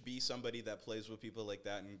 to just be somebody that plays with people like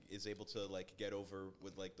that and is able to like get over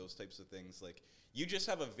with like those types of things. Like you just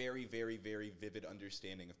have a very, very, very vivid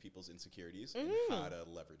understanding of people's insecurities and how to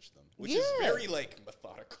leverage them, which is very like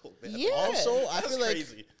methodical. Man. Yeah. Also, I That's feel like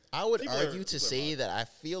crazy. I would People argue are to say that I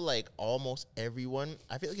feel like almost everyone,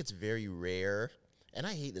 I feel like it's very rare, and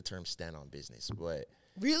I hate the term stand on business, but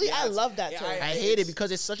really? Yeah, I love that yeah, term. I hate it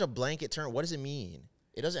because it's such a blanket term. What does it mean?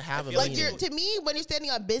 It doesn't have a feel Like meaning. to me, when you're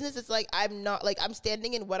standing on business, it's like I'm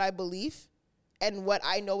standing in what I believe and what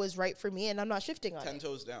I know is right for me, and I'm not shifting on 10 it.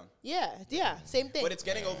 toes down. Yeah, same thing. But it's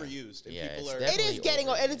getting overused. And Yeah, people it's are. definitely It is getting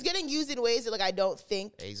over. and it's getting used in ways that like I don't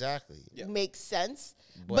think Exactly. Yeah. makes sense.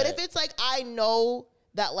 But But- if it's like I know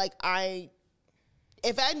that like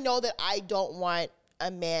if I know that I don't want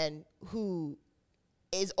a man who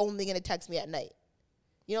is only gonna text me at night,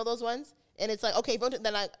 you know those ones, and it's like okay,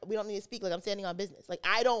 then we don't need to speak. Like I'm standing on business. Like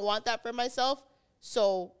I don't want that for myself,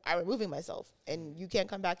 so I'm removing myself, and you can't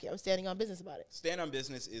come back here. I'm standing on business about it. Stand on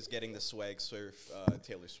business is getting the swag surf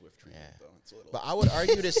Taylor Swift treatment, Yeah. though. It's a little. But I would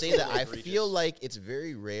argue to say that I Egregious. feel like it's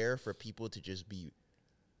very rare for people to just be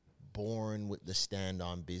born with the stand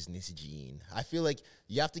on business gene. I feel like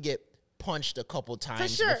you have to get punched a couple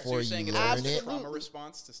times sure. So So before you're you saying learn it's a it. trauma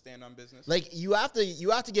response to stand on business? Like you have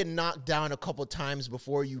to get knocked down a couple times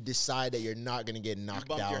before you decide that you're not gonna get knocked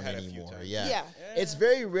bumped your down head a few anymore. times. Yeah. Yeah. It's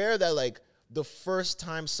very rare that like the first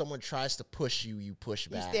time someone tries to push you, you push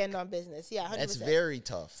You back. stand on business. Yeah, 100%. That's very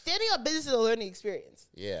tough. Standing on business is a learning experience.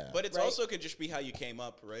 Yeah. But it's Right. also could just be how you came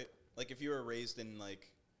up, right? Like if you were raised in like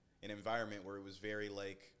an environment where it was very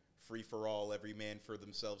like free for all, every man for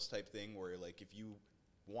themselves type thing, where like if you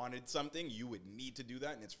wanted something, you would need to do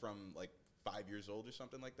that, and it's from like 5 years old or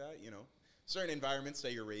something like that. You know, certain environments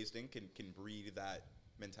that you're raised in can breed that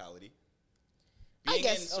mentality. I Being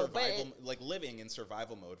guess in so, but survival, like living in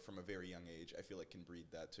survival mode from a very young age, I feel like can breed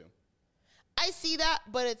that too. I see that,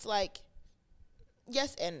 but it's like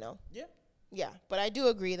yes and no. Yeah. Yeah, but I do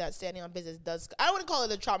agree that standing on business does. I don't want to call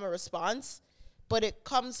it a trauma response, but it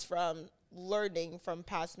comes from learning from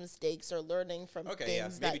past mistakes or learning from Okay. Yeah.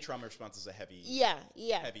 things Maybe that. trauma response is a heavy, Yeah.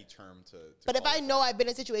 heavy term to But if call I it know that. I've been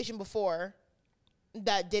in a situation before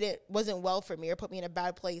that wasn't well for me or put me in a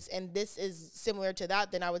bad place, and this is similar to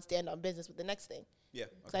that, then I would stand on business with the next thing. Yeah.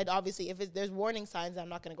 Because I'd obviously, if there's warning signs, I'm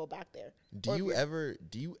not going to go back there. Do Or if you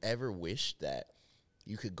you're- ever wish that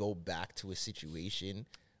you could go back to a situation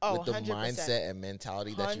Oh, with the 100%. mindset and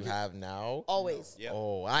mentality that you 100 have now? Always. Yeah.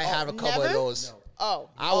 Oh, I have a couple never? of those. Oh.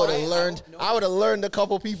 I would have Oh, learned. I would have learned a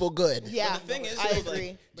couple people good. Yeah. Well, the thing is, I though, agree.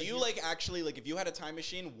 like, do you like actually like if you had a time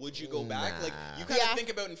machine, would you go back? Like you kind of Yeah, think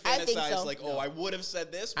about and I think fantasize so. like, oh, I would have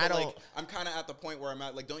said this, I but like don't- I'm kind of at the point where I'm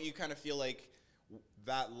at. Like, don't you kind of feel like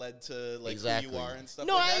that led to like who Exactly. you are and stuff?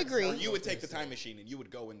 No, like I that? agree. Or you would take the time machine and you would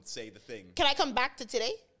go and say the thing. Can I come back to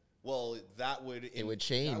today? Well, that would It would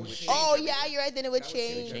change. Oh, yeah, you're right. Then it would That would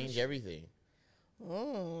change. Change everything.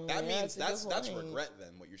 That yeah, means that's a that's good point. regret then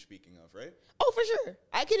what you're speaking of, right? Oh, for sure.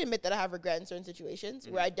 I can admit that I have regret in certain situations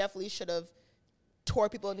where I definitely should have tore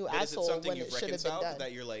people a new But is it asshole something when you've it should have been reconciled done.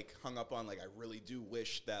 that you're like hung up on? Like, I really do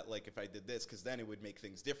wish that like if I did this, because then it would make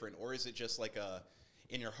things different. Or is it just like a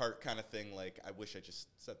in your heart kind of thing? Like, I wish I just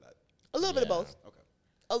said that. A little bit of Yeah. both. Okay.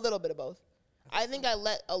 A little bit of both. I think I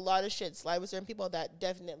let a lot of shit slide with certain people that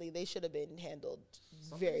definitely they should have been handled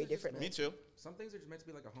very differently. Me too. Some things are just meant to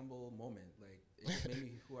be like a humble moment. Like it just made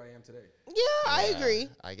me who I am today. Yeah, I agree.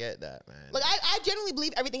 I get that, man. Like I genuinely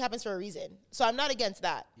believe everything happens for a reason, so I'm not against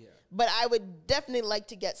that. Yeah. But I would definitely like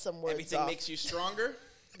to get some words Everything off. makes you stronger.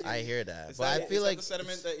 I hear that, Is but that, I feel is that like the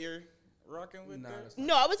sentiment that you're rocking with. Nah, there? that's not-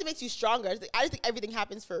 No, I wouldn't say it makes you stronger. I just think everything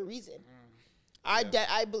happens for a reason.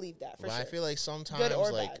 I believe that for but sure. I feel like sometimes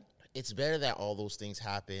or like bad. it's better that all those things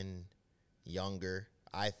happen younger.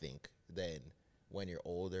 I think, than when you're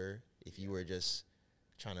older. If you were just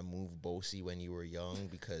trying to move bossy when you were young,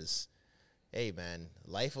 because, hey, man,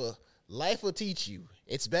 life will teach you.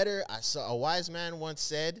 It's better. I saw a wise man once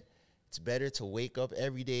said, it's better to wake up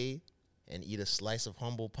every day and eat a slice of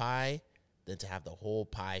humble pie than to have the whole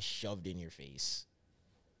pie shoved in your face.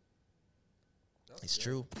 It's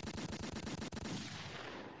true.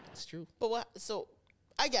 It's true. But what? So,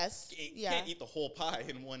 I guess, You can't eat the whole pie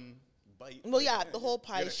in one bite. Well, yeah, the whole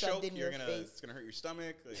pie You're is gonna shoved choke, in your face. It's gonna hurt your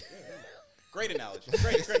stomach. Like, yeah. Great analogy.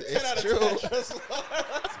 Great. 10 out of true. 10.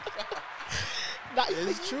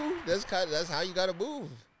 It's true. That's how you gotta move.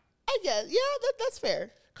 I guess, yeah, that's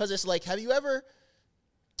fair. Because it's like, have you ever?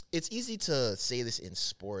 It's easy to say this in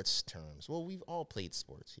sports terms. Well, we've all played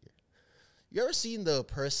sports here. You ever seen the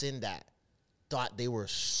person that thought they were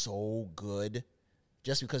so good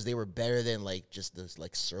just because they were better than like just this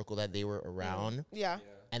like circle that they were around, Yeah.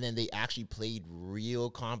 and then they actually played real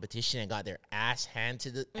competition and got their ass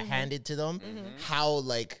handed to them? How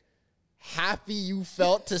like happy you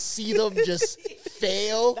felt to see them just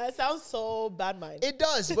fail. That sounds so bad mind. It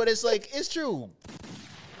does, but it's like it's true.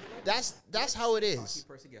 That's how it is.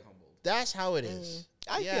 Person get humbled. That's how it is.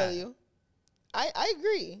 I feel you. I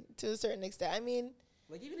agree to a certain extent. I mean,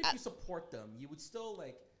 Like, even if you support them, you would still,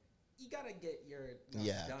 like, you gotta get your notch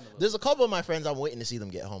Yeah. down a little. There's a couple of my friends I'm waiting to see them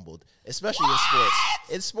get humbled, especially in sports.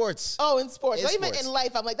 In sports. oh, in sports. In Not even sports. in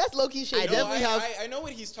life. I'm like, that's low-key shit. I definitely have- I know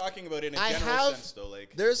what he's talking about in a I general have. sense, though.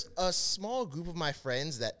 Like, There's a small group of my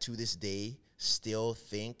friends that to this day still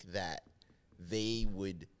think that they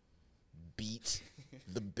would beat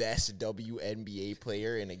the best WNBA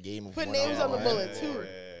player in a game of Put one-on-one. names on the bullets. Who?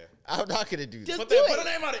 I'm not gonna do Just that. do Put a it.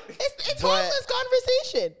 name on it. It's But- harmless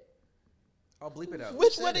conversation. I'll bleep it out.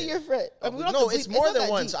 Which said one of it. your friends? I mean, we don't No, have to it's bleep- more not than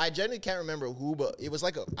that one. deep. So I genuinely can't remember who, but it was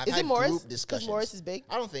like I've Is had it Morris? group 'Cause discussions. Morris is big?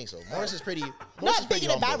 I don't think so. Morris is pretty. Morris Not is pretty big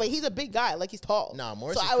in a bad humble. way. He's a big guy. Like, he's tall. Nah,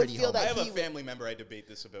 Morris so is I would pretty feel humble. I that have a he family member I debate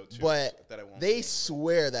this about, too. But that I won't they name.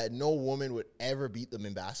 swear that no woman would ever beat them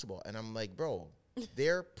in basketball. And I'm like, bro,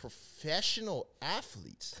 they're professional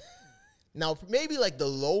athletes. Now, maybe like the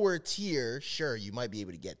lower tier, sure, you might be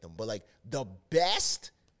able to get them. But like the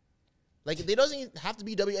best, like they doesn't even have to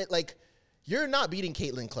be like you're not beating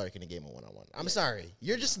Caitlin Clark in a game of one-on-one. I'm sorry.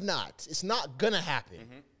 You're just not. It's not going to happen.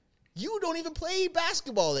 You don't even play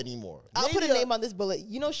basketball anymore. I'll put a Maybe name on this bullet.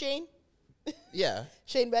 You know Shane? Yeah.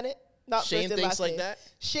 Shane Bennett? Not Shane first and thinks last like name. that?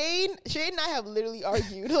 Shane and I have literally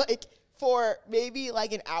argued like for maybe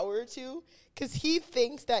like an hour or two because he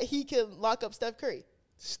thinks that he can lock up Steph Curry.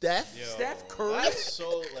 Steph? Yo, Steph Curry? That's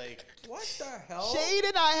so, like... What the hell? Shane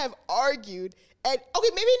and I have argued, and okay,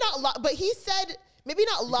 maybe not lock, but he said maybe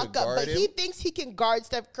not lock up, guard but he him? thinks he can guard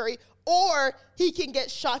Steph Curry, or he can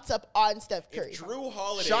get shots up on Steph Curry. If Drew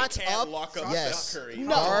Holiday Shots can't up, lock up yes. Steph Curry... No.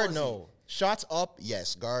 Guard, no. Shots up,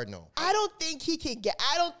 yes. Guard, no. I don't think he can get.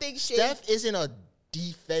 I don't think Shane. Steph isn't a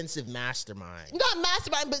defensive mastermind. Not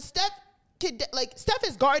mastermind, but Steph could like Steph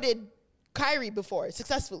has guarded Kyrie before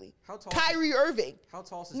successfully. How tall- Kyrie Irving. How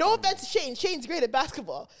tall is No Steph? offense to Shane. Shane's great at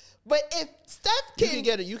basketball, but if Steph You can, can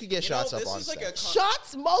get you can get shots up this on is like Steph. a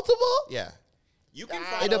shots multiple, Yeah. You can I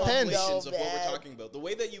find It depends. compilations of know, what man. we're talking about. The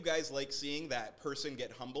way that you guys like seeing that person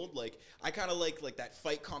get humbled, like I kind of like that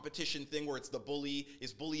fight competition thing where it's the bully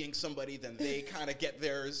is bullying somebody, then they kind of get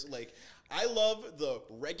theirs. Like I love the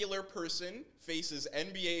regular person faces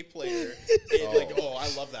NBA player. And like, oh,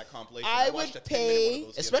 I love that compilation. I watched would a 10-minute one of pay-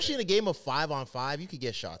 those the Especially in other a game of 5-on-5, you could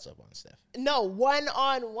get shots up on Steph. no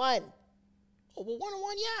 1-on-1. Oh, well,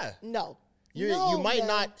 1-on-1, yeah. No. You No, might man.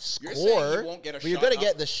 not You're saying score, he won't get a but you're shot gonna up?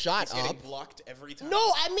 get the shot He's getting up. blocked every time. No,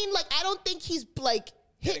 I mean like I don't think he's like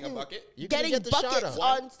Getting hitting a bucket? You can getting get the shot buckets up.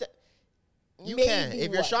 on Steph. You Maybe can.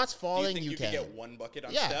 If your one. shot's Do you falling, think you can. can get one bucket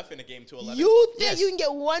on Yeah. Steph in a game to 11? You think Yes. you can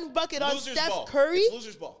get one bucket on Loser's Steph ball. Curry? It's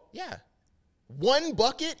loser's ball. Yeah. One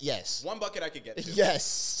bucket? Yes. One bucket I could get to.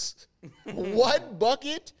 Yes. One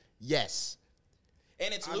bucket? Yes.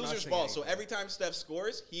 And it's I'm not loser's saying ball, anything. so every time Steph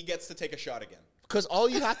scores, he gets to take a shot again. Because all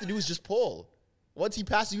you have to do is just pull. Once he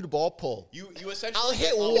passes you the ball, pull. You essentially I'll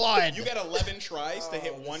hit get one. You get 11 tries to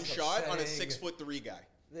hit this one is shot on a upsetting. 6'3" guy.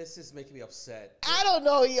 This is making me upset. I don't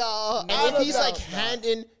know, y'all. I If don't he's know. like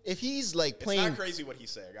handing, if he's like It's playing, not crazy what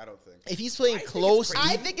he's saying. I don't think. if he's playing think it's close,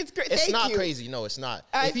 crazy. I think it's crazy. It's Thank not you. crazy. No, it's not.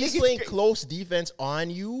 I If he's think it's playing cra- close defense on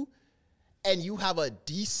you, and you have a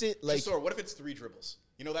decent like, Sorry, what if it's 3 dribbles?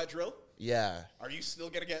 You know that drill? yeah, Are you still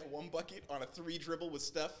gonna get one bucket on a 3 dribble with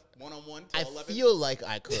Steph 1-on-1 to I 11? feel like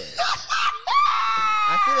I could.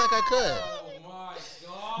 I feel like I could Oh my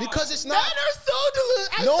god. because it's Men not. are so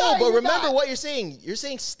deluded. No, but remember what you're saying. You're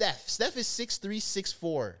saying Steph. Steph is 6'3",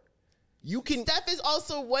 6'4". You can Steph is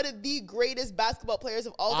also one of the greatest basketball players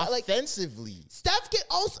of all time. Like offensively. Steph can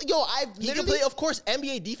also, I've He can literally play. Of course,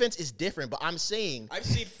 NBA defense is different, but I'm saying I've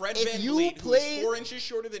seen Fred If Van you Vliet, play- who's 4 inches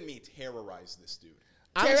shorter than me, terrorize this dude.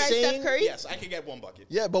 I'm terrorize saying Steph Curry. Yes, I could get 1 bucket.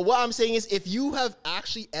 Yeah, but what I'm saying is if you have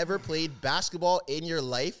actually ever played basketball in your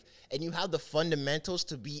life and you have the fundamentals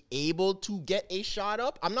to be able to get a shot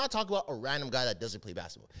up, I'm not talking about a random guy that doesn't play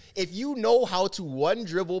basketball. If you know how to one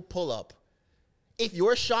dribble pull up, if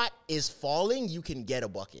your shot is falling, you can get a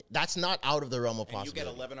bucket. That's not out of the realm of And you possibility.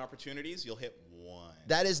 get 11 opportunities, you'll hit 1.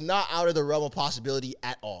 That is not out of the realm of possibility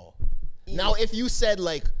at all. Now, if you said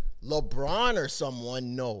like LeBron or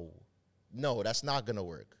someone, no, that's not gonna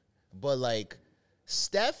work. But like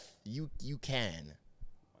Steph, you can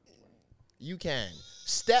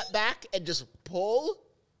step back and just pull.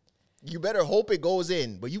 You better hope it goes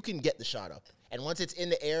in, but you can get the shot up. And once it's in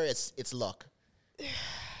the air, it's luck.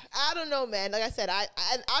 I don't know, man. Like I said, I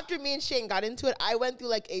after me and Shane got into it, I went through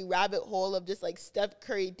like a rabbit hole of just like Steph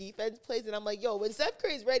Curry defense plays, and I'm like, yo, when Steph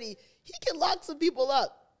Curry's ready, he can lock some people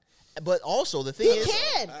up. But also the thing He is,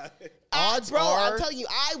 can. odds Bro, are I'm telling you,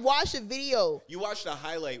 I watched a video. You watched a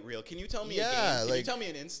highlight reel. Can you tell me a Yeah, game? Can you like- tell me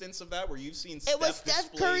an instance of that where you've seen It was Steph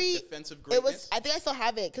Steph display Curry. defensive It greatness? was. I think I still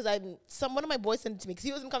have it because one of my boys sent it to me because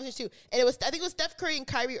he was in the conversation too. And it was. I think it was Steph Curry and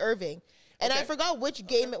Kyrie Irving. And I Okay. forgot which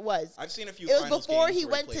game it was. I've seen a few It was finals before games he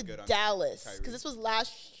where he went played to good on Dallas Kyrie. because this was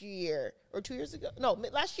last year or 2 years ago. No,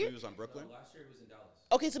 last So year. he was on Brooklyn? Last year he was in Dallas.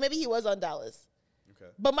 Okay, so maybe he was on Dallas. Okay.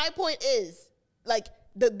 But my point is, like,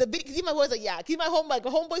 the video, because my boy's like, yeah. Because my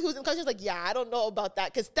homeboy who was in country was like, yeah, I don't know about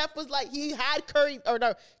that. Because Steph was like, he had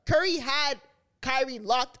Curry had Kyrie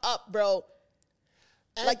locked up, bro.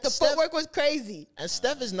 and Like, the Steph- footwork was crazy. And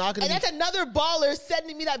Steph is not going And to be. that's another baller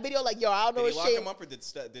sending me that video like, yo, I don't know Did he what lock shit. him up or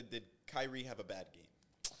did Kyrie have a bad game?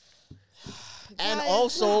 And Guys,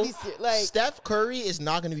 also, let's be like, Steph Curry is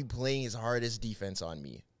not going to be playing his hardest defense on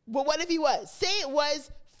me. but what if he was? Say it was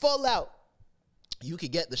full out. You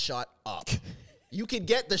could get the shot up. You can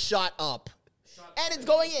get the shot up. And it's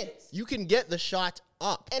going in. You can get the shot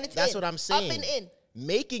up. And it's That's in. what I'm Up saying. and in.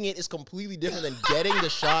 Making it is completely different than getting the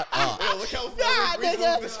shot up. Yo, look how Nah, far we moved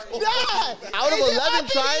nigga. this Nah. Out of Is it 11 up and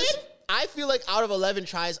tries, in? I feel like out of 11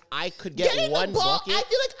 tries, I could get Getting one the ball, bucket. I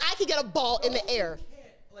feel like I could get a ball in the air.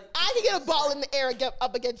 I could get a ball in the air and get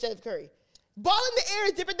up against Steph Curry. Ball in the air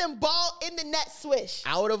is different than ball in the net swish.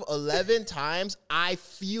 Out of 11 times, I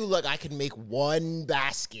feel like I could make one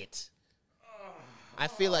basket. I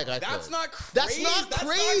feel like I could. That's not crazy. That's not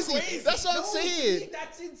crazy. That's what I'm saying.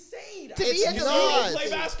 That's insane. To It's be at the not. league. Play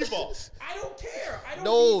basketball. I don't care. I don't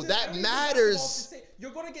No, need to- that every matters. basketball to say-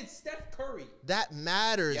 You're gonna get Steph Curry. That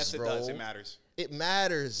matters, Yes, it bro. does. It matters. It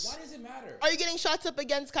matters. Why does it matter? Are you getting shots up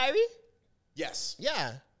against Kyrie? Yes.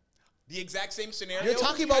 Yeah. The exact same scenario. You're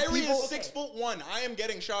talking about Kyrie people- is 6'1". I am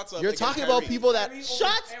getting shots up. You're against talking about Kyrie. people that. Kyrie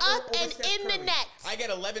Shots over up and Steph in the Curry. net. I get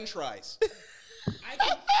 11 tries. I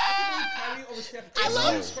can believe Kyrie over Steph Curry.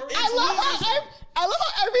 I love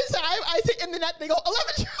how every time I say in the net, they go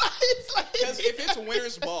 11 tries. Like, Because if it's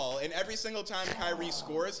winner's ball and every single time Kyrie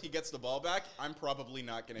scores, he gets the ball back, I'm probably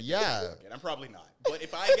not going to Yeah. get it. I'm probably not. But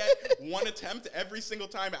if I get one attempt every single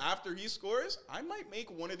time after he scores, I might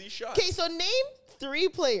make one of these shots. Okay, so name 3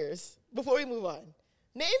 players before we move on.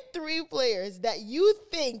 Name 3 players that you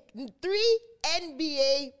think 3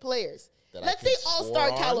 NBA players. that I Let's can say all-star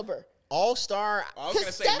score on. caliber. All-star. I was going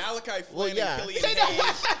to say Steph- Malachi Flynn Well, yeah. and Killian Say no.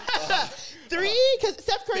 Hayes. 3, because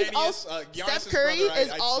Steph Curry Thaddeus, Steph Giannis's Curry brother,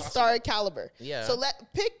 is I saw all-star some. caliber. Yeah. So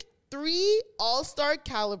pick 3 all-star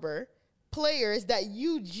caliber players that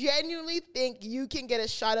you genuinely think you can get a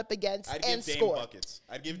shot up against I'd and give Dame score. buckets.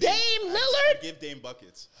 I'd give Dame I'd Lillard? give Dame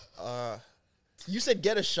buckets. You said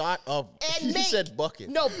get a shot up. And You make, said bucket.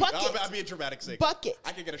 No, bucket. That'd be a dramatic segment. Bucket.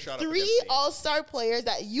 I could get a shot up 3 against Dame. all-star players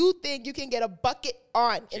that you think you can get a bucket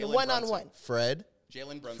on in Jalen one-on-one. Fred.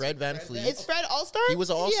 Jalen Brunson. Fred Van Fleet. Is Fred all-star? He was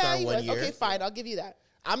an all-star he one was. year. Okay, fine. I'll give you that.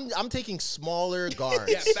 I'm taking smaller guards.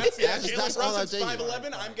 Yes, that's That's Jalen all I'm Brunson's saying.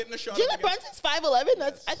 5'11". I'm getting a shot up Jalen against. Brunson's 5'11".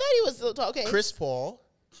 That's. I thought he was so tall. Okay. Chris Paul.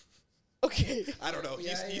 Okay. I don't know. He's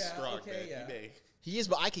Yeah, strong, okay, man. yeah. He may. He is,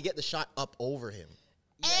 but I could get the shot up over him.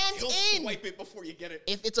 And He'll in. swipe it before you get it.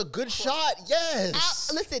 If it's a good shot,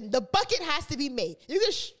 yes. Listen, the bucket has to be made. You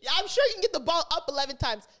can. I'm sure you can get the ball up 11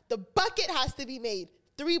 times. The bucket has to be made.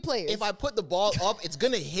 3 players. If I put the ball up, it's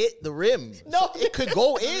gonna hit the rim. No. So it could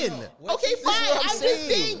go in. Okay, fine. what I'm I'm just saying.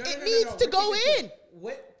 saying it needs to go in.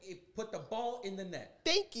 Put the ball in the net.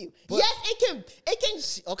 Thank you. But- yes, it can.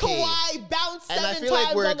 okay. Kawhi bounce And I 7 feel like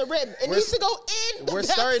times we're- on the rim. It we're needs s- to go in. We're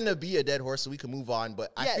That's- starting to be a dead horse, so we can move on.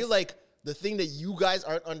 But I Yes. feel like the thing that you guys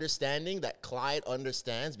aren't understanding, that Clyde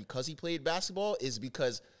understands because he played basketball, is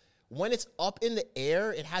because when it's up in the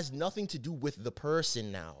air, it has nothing to do with the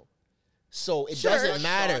person now. So it Sure. doesn't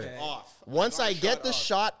matter. Shot off. Once got I a get shot the up.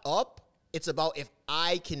 shot up, it's about if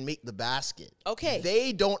I can make the basket. Okay.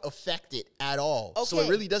 They don't affect it at all. So it Okay.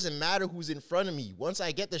 really doesn't matter who's in front of me. Once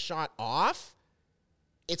I get the shot off,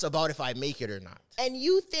 it's about if I make it or not. And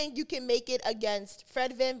you think you can make it against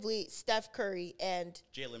Fred VanVleet, Steph Curry, and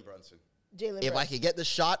Jalen Brunson. Jalen If I Brunson? can get the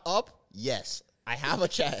shot up, yes, I have a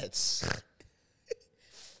chance.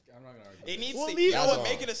 I'm not gonna argue. It needs We'll to. leave You know it what? all.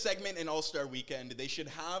 Make it a segment in All Star Weekend. They should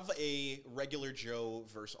have a regular Joe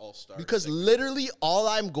versus All Star. Because literally all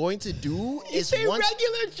I'm going to do You is say once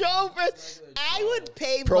regular Joe versus. I would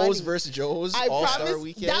pay pros money. versus Joes I All-Star promise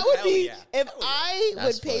Weekend. that would Hell be yeah. if Hell yeah. I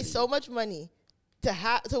That's would pay funny. so much money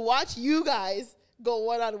to watch you guys go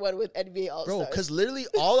 1-on-1 with NBA All Bro, Stars. because literally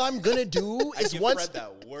all I'm gonna do I is give once Fred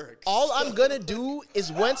that works. all I'm gonna do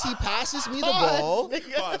is once he passes me the ball,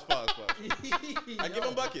 Pause. I give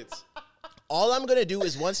him buckets. all I'm gonna do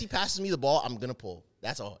is once he passes me the ball, I'm gonna pull.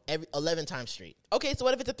 That's all. 11 times straight. Okay, so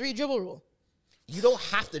what if it's a 3 dribble rule? You don't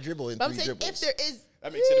have to dribble in But I'm 3 saying dribbles. if there is,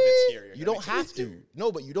 That makes it a bit scarier. You don't have to.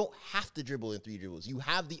 No, but you don't have to dribble in 3 dribbles. You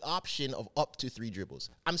have the option of up to 3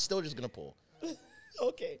 dribbles. I'm still just gonna pull.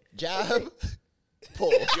 okay. Jab,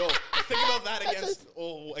 pull. Yo, think about that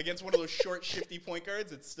against one of those short, shifty point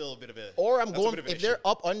guards. It's still a bit of a. Or I'm that's a going bit of an if issue. they're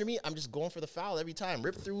up under me, I'm just going for the foul every time.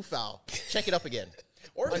 Rip through foul. Check it up again.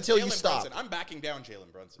 Or if it's until you Jalen stop. Brunson. I'm backing down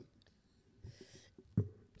Jalen Brunson.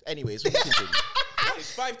 Anyways, we can continue. Yeah,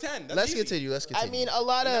 he's 5'10". That's Let's easy. continue. Let's I continue. mean, a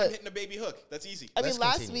lot And then of. hitting a baby hook. That's easy. I mean, Let's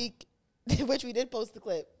last continue. week, which we did post the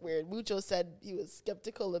clip where Mucho said he was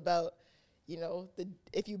skeptical about,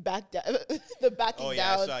 if you back down, the backing Oh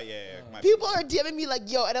yeah, I down. saw. Yeah. My People fault. are DMing me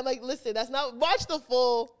like, yo, and I'm like, listen, that's not. Watch the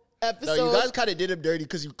full episode. No, you guys kind of did him dirty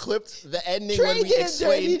because you clipped the ending Trey when did him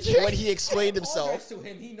dirty, Trey. when he explained Apologize himself. to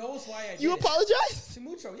him. He knows why I did You it. apologize? To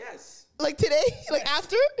Mucho, yes. Like today? Like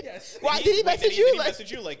after? Yes. Why Wait, did he message you? Did he Like,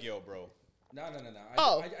 message you like, yo, bro? No.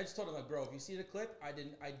 Oh. I just told him like, bro, if you see the clip, I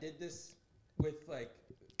did this with like.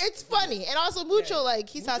 it's funny. And also Mucho, Yeah. like,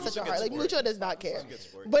 he's not Mucho's such a a good heart. Like, sport. Mucho does not care. He's a good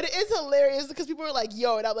sport. But it is hilarious because people are like,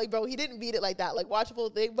 yo, and I'm like, bro, he didn't beat it like that. Like, watch the full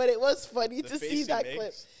thing. But it was funny The to face see he that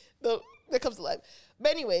makes. clip. That comes to life.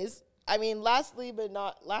 But anyways, I mean, last but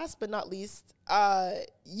not least,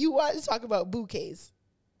 you want to talk about bouquets.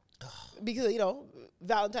 Because,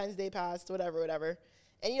 Valentine's Day passed, whatever.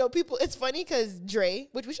 And, people, it's funny because Dre,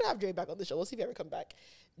 which we should have Dre back on the show. We'll see if he ever come back.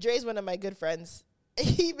 Dre's one of my good friends.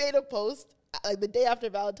 He made a post like the day after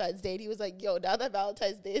Valentine's Day. And he was like, yo, now that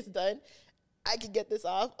Valentine's Day is done, I can get this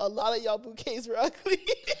off. A lot of y'all bouquets were ugly.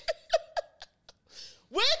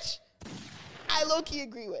 Which I low-key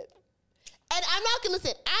agree with. And I'm not gonna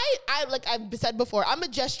listen. I like I've said before, I'm a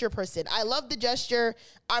gesture person. I love the gesture.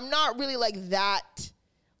 I'm not really like that,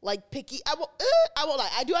 like picky. I won't lie.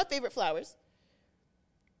 I do have favorite flowers,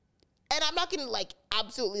 and I'm not gonna like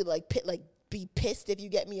absolutely be pissed if you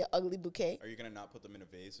get me an ugly bouquet. Are you gonna not put them in a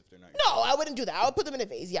vase if they're not? No, I wouldn't do that. I would put them in a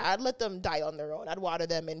vase. Yeah, I'd let them die on their own. I'd water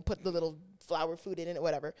them and put the little flower food in it,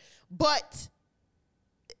 whatever. But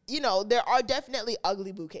there are definitely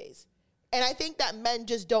ugly bouquets. And I think that men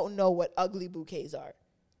just don't know what ugly bouquets are.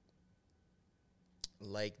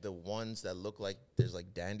 Like the ones that look like there's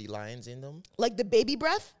like dandelions in them. Like the baby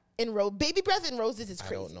breath in roses is I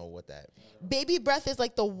crazy. don't know what that. Baby breath is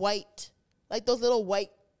like the white, like those little white,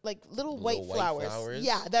 white white flowers. flowers?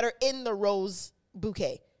 Yeah, that are in the rose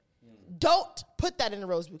bouquet. Don't put that in a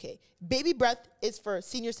rose bouquet. Baby breath is for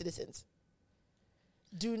senior citizens.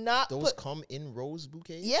 Do not Those put. come in rose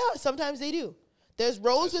bouquets. Yeah, sometimes they do. There's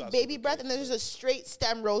rose I saw with baby some breath, and bouquets, there's a straight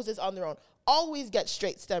stem roses on their own. Always get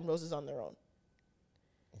straight stem roses on their own.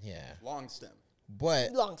 Yeah. Long stem.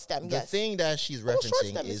 But Long stem, the yes. thing that she's Little short referencing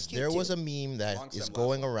stem is is cute there too. was a meme that Long is stem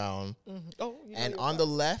going lasts around, Oh, and on the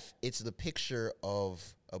left, it's the picture of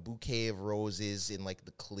a bouquet of roses in like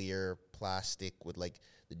the clear plastic with like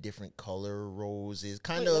the different color roses,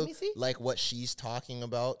 kind Wait, let of me see. like what she's talking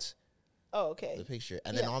about. Oh, okay. The picture,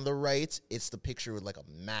 and then Yeah. on the right, it's the picture with like a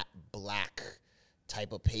matte black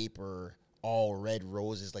type of paper, all red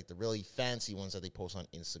roses, like the really fancy ones that they post on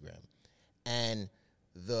Instagram. And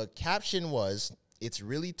the caption was, "It's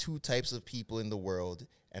really 2 types of people in the world,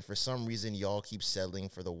 and for some reason, y'all keep settling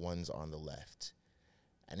for the ones on the left."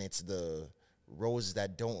 And it's the roses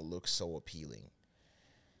that don't look so appealing.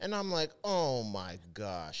 And I'm like, oh my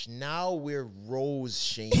gosh, now we're rose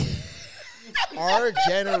shaming. Our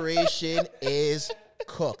generation is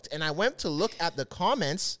cooked. And I went to look at the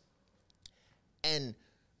comments, and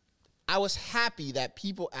I was happy that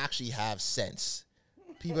people actually have sense.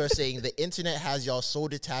 People are saying the internet has y'all so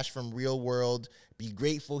detached from real world. Be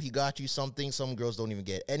grateful he got you something. Some girls don't even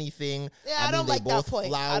get anything. Yeah, I don't they like that both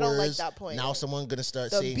point. I don't like that point. Now someone gonna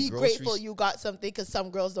start So saying be groceries. grateful you got something because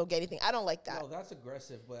some girls don't get anything. I don't like that. No, that's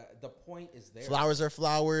aggressive, but the point is there. Flowers are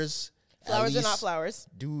flowers. At Flowers are not least flowers.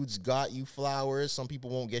 Dudes got you flowers. Some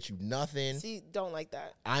people won't get you nothing. See, don't like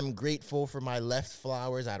that. I'm grateful for my left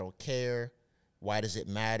flowers. I don't care. Why does it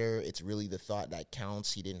matter? It's really the thought that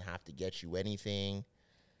counts. He didn't have to get you anything.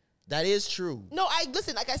 That is true. No,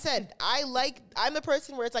 listen, like I said, I'm the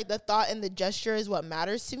person where it's like the thought and the gesture is what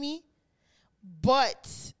matters to me. But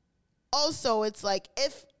also it's like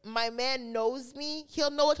if my man knows me,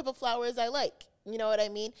 he'll know what type of flowers I like. You know what I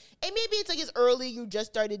mean? And maybe it's like it's early, you just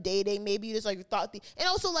started dating. Maybe you just like thought and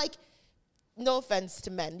also like, no offense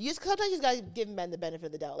to men. Sometimes you just gotta give men the benefit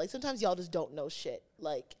of the doubt. Like sometimes y'all just don't know shit.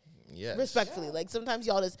 Like Yes. respectfully. Like sometimes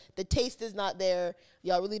y'all just the taste is not there.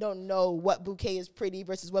 Y'all really don't know what bouquet is pretty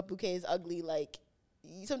versus what bouquet is ugly. Like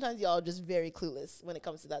sometimes y'all just very clueless when it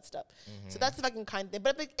comes to that stuff. So that's the fucking kind thing.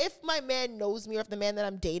 But if my man knows me or if the man that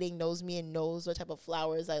I'm dating knows me and knows what type of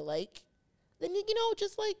flowers I like, then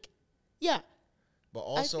just like, yeah. But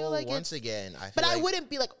also, feel like once again, I feel But I like wouldn't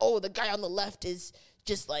be like, oh, the guy on the left is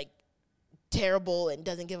just like terrible and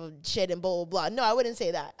doesn't give a shit and blah, blah, blah. No, I wouldn't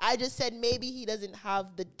say that. I just said maybe he doesn't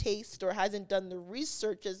have the taste or hasn't done the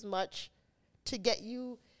research as much to get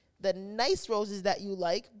you the nice roses that you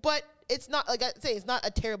like. But it's not, like I say, it's not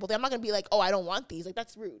a terrible thing. I'm not going to be like, oh, I don't want these. Like,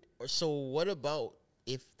 that's rude. So what about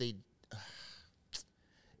if they?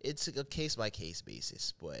 It's a case by case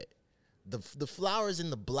basis, but the flowers in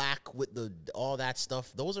the black with all that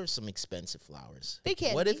stuff, those are some expensive flowers. They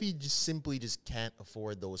can What be. if he just simply can't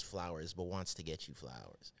afford those flowers, but wants to get you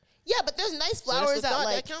flowers? Yeah, but there's nice So that's flowers the thought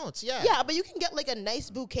like. that counts. Yeah. Yeah, but you can get like a nice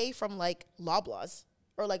bouquet from like Loblaws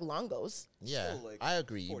or like Longos. Yeah, Still, like, I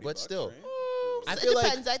agree, 40 but bucks, still, right? I It feel like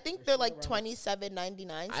depends. I think they're like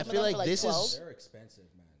 $27.99. I feel like this is- They're expensive,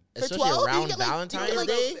 man. especially 12, you around get, like, Valentine's you get, like,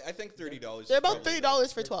 Day. I think $30. they're about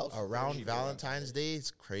 $30 for 12. Around Valentine's Day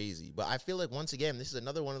is crazy. But I feel like, once again, this is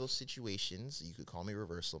another one of those situations, you could call me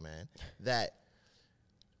reversal man, that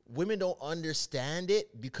women don't understand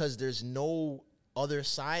it because there's no other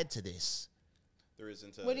side to this. There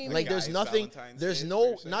isn't a, What do you mean? Like there's guy's nothing, Valentine's there's Day, is no, what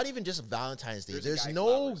you're saying? not even just Valentine's Day. There's a There's guy no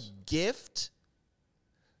flowers. gift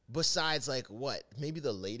besides like what? Maybe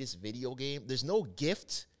the latest video game. There's no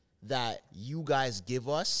gift that you guys give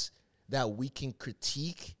us that we can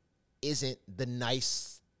critique isn't the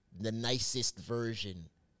nicest version.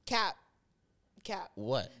 Cap.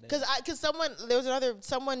 What? Because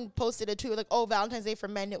someone posted it too, like, oh, Valentine's Day for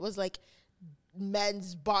men, it was like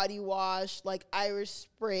men's body wash, like Irish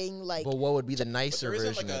Spring, like. But what would be the nicer there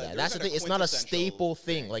isn't, version like, of a- that? there That's the isn't a thing. It's not a quintessential staple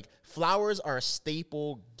thing. thing. Like flowers are a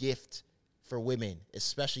staple gift for women,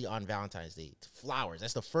 especially on Valentine's Day. Flowers.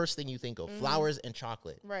 That's the first thing you think of. Flowers and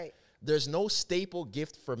chocolate. Right. There's no staple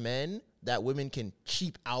gift for men that women can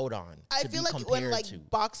cheap out on. I to feel be like when compared like to.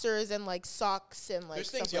 boxers and like socks and like There's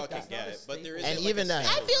stuff things y'all like can that. get, but there And isn't even like a that-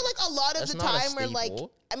 I staple. feel like a lot of That's the not a time where like,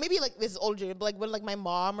 staple. and maybe like this is older, but like when like my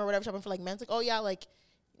mom or whatever shopping for like men's, like, oh yeah, like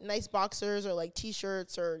nice boxers or like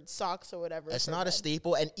t-shirts or socks or whatever. That's for not a men.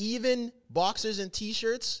 staple. And even boxers and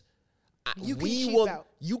t-shirts, You can cheap out.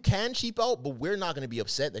 You can cheap out, but we're not going to be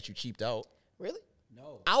upset that you cheaped out. Really?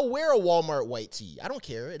 No. I'll wear a Walmart white tee. I don't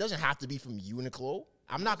care. It doesn't have to be from Uniqlo.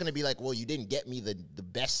 I'm not going to be like, well, you didn't get me the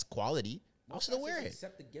best quality. I'll Most still guys wear just it.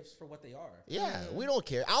 Accept the gifts for what they are. Yeah, we don't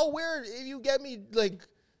care. I'll wear it if you get me like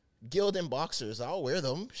Gildan boxers. I'll wear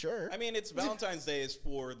them, sure. I mean, it's Valentine's Day is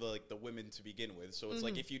for the women to begin with, so it's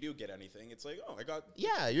like if you do get anything, it's like, oh, I got.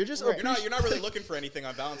 Yeah, you're just Right. You're not really looking for anything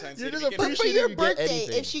on Valentine's Day You're to just begin But with, for Appreciate your if you get birthday,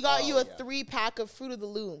 anything. if she got you a yeah. 3-pack of Fruit of the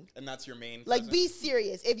Loom, and that's your main. like present. be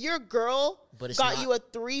serious. If your girl But it's got not- you a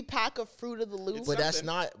 3-pack of Fruit of the Loom, It's but that's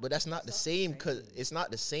something. not the same because it's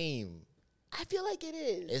not the same. I feel like it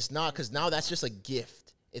is. It's not because now that's just a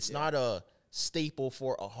gift. It's not a staple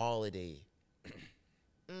for a holiday.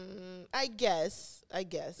 I guess.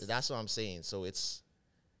 That's what I'm saying. So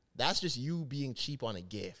that's just you being cheap on a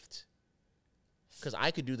gift. Because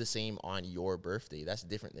I could do the same on your birthday. That's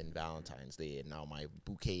different than Valentine's Day. And now my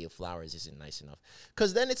bouquet of flowers isn't nice enough.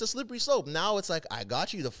 Because then it's a slippery slope. Now it's like, I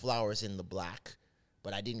got you the flowers in the black,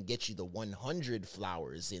 but I didn't get you the 100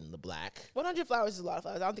 flowers in the black. 100 flowers is a lot of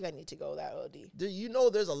flowers. I don't think I need to go that OD. You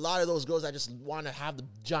know, there's a lot of those girls that just want to have the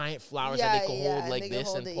giant flowers that they can hold and like they can this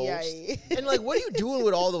hold and it, post. yeah. And like, what are you doing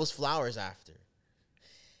with all those flowers after?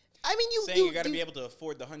 I mean, saying you got to be able to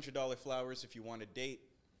afford the $100 flowers if you want to date.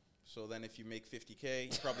 So then, if you make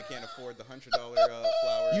 $50K, you probably can't afford the $100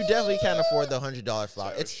 flowers. You definitely can't afford the $100 flower.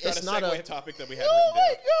 Sorry, It's trying to not segue a topic that we had Oh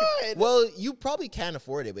written down. my god! well. You probably can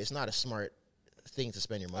afford it, but it's not a smart thing to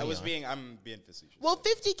spend your money on. I'm being facetious. Well,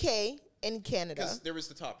 50K in Canada. Because there was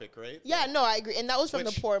the topic, right? Yeah, no, I agree, and that was from the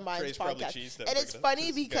Which Poor Minds Trey's probably podcast. cheesed that And we're it's gonna funny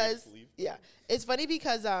just because leave. it's funny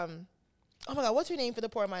because oh my god, what's her name for the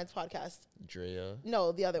Poor Minds podcast? Drea,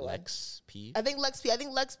 No, the other one. Lex P. I think Lex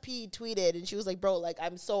P tweeted and she was like, bro, like,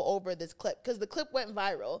 I'm so over this clip because the clip went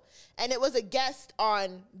viral and it was a guest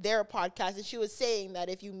on their podcast and she was saying that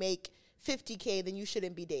if you make 50K, then you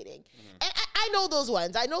shouldn't be dating. And I know those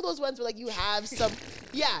ones. I know those ones where like you have some,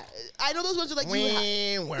 I know those ones where like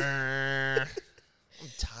you have. I'm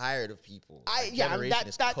tired of people.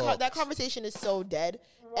 That conversation is so dead.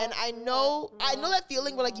 And I know that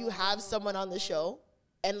feeling where like you have someone on the show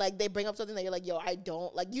and like they bring up something that you're like, yo, I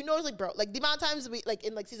don't like, you know, it's like, bro, like the amount of times we like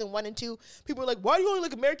in like season 1 and 2, people are like, why do you only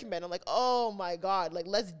like American Men? I'm like, oh my god, like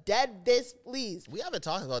let's dead this, please, We haven't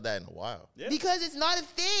talked about that in a while. Yeah. because it's not a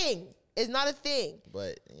thing. It's not a thing.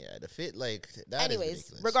 But yeah, the fit like that. Anyways, is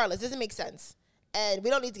ridiculous. regardless, doesn't make sense, and we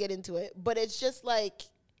don't need to get into it. But it's just like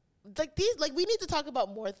these, like we need to talk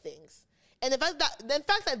about more things. And the fact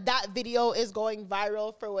that video is going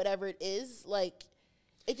viral for whatever it is, like,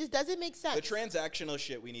 it just doesn't make sense. The transactional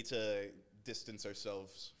shit we need to distance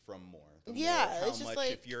ourselves from more. The Yeah, more how it's just much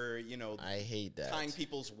like- if you're, I hate that. tying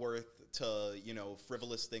people's worth to,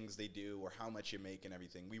 frivolous things they do or how much you make and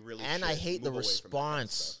everything. We really And should I hate the move away from that kind of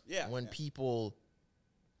response stuff. Yeah, when yeah. people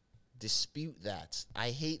dispute that. I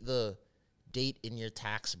hate the date in your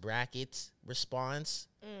tax bracket response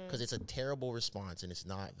because it's a terrible response and it's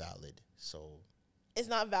not valid. So It's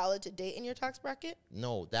not valid to date in your tax bracket.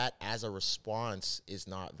 no, that as a response is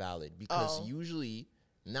not valid because Oh. usually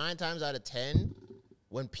 9 times out of 10,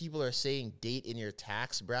 when people are saying date in your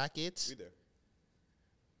tax bracket, Be there.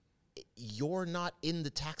 you're not in the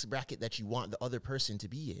tax bracket that you want the other person to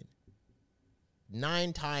be in.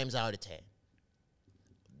 9 times out of 10.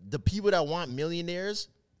 The people that want millionaires,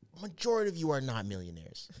 majority of you are not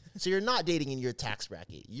millionaires. So you're not dating in your tax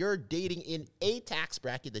bracket. You're dating in a tax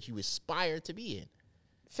bracket that you aspire to be in.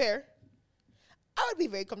 Fair. I would be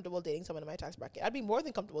very comfortable dating someone in my tax bracket. I'd be more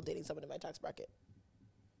than comfortable dating someone in my tax bracket.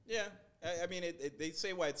 Yeah, I mean, they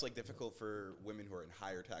say why it's like difficult for women who are in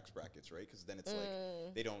higher tax brackets, right? Because then it's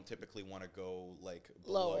like they don't typically want to go like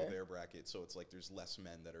below Lower. their bracket, so it's like there's less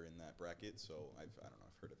men that are in that bracket. So I don't know,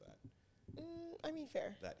 I've heard of I mean,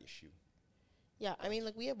 fair. that issue. Yeah, I mean,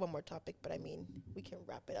 like we have one more topic, but I mean, we can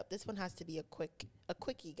wrap it up. This one has to be a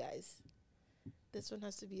quickie, guys. This one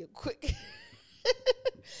has to be a quick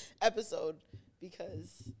episode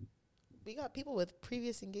because we got people with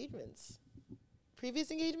previous engagements. Previous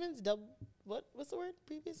engagements? What's the word?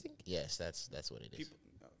 Yes, that's what it is. People,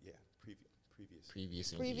 yeah,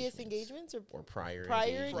 previous. Previous engagements or prior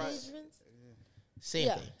engagements? Same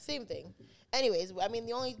thing. Same thing. Anyways, I mean,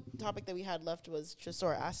 the only topic that we had left was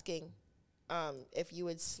Tresor asking if you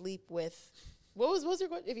would sleep with what was your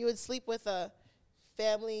question? If you would sleep with a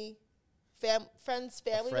friend's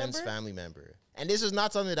family member. And this is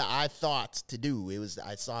not something that I thought to do. It was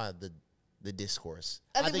I saw the discourse.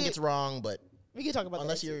 I I think think we- it's wrong, but We can talk about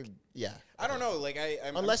unless that you're I don't know, like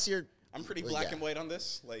I'm pretty well, black yeah. and white on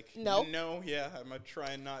this. Like No. yeah, I'm gonna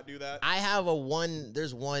try and not do that. I have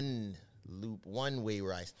there's one way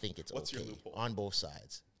where I think it's What's your okay loophole? on both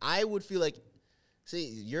sides. I would feel like, see,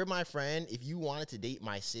 you're my friend. If you wanted to date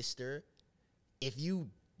my sister, if you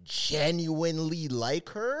genuinely like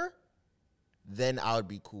her, then I would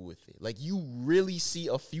be cool with it. Like, you really see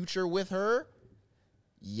a future with her,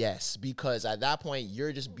 yes, because at that point,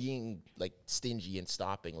 you're just being, like, stingy and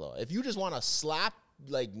stopping low. If you just want to slap,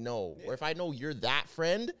 like, no. Or if I know you're that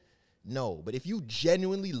friend, no. But if you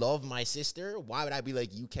genuinely love my sister, why would I be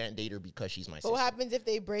like, you can't date her because she's my But sister? what happens if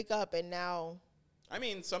they break up and now? I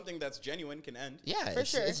mean, something that's genuine can end. Yeah, For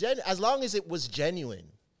sure. It's as long as it was genuine.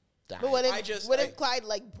 But what if I- Clyde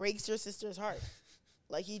like breaks your sister's heart?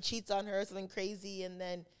 Like he cheats on her, something crazy, and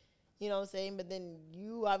then you know what I'm saying. But then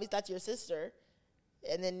you obviously that's your sister,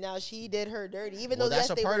 and then now she did her dirty. Even Well, though that's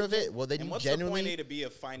yes, a they part were of it. just- Well, then And you what's the point genuinely. A to B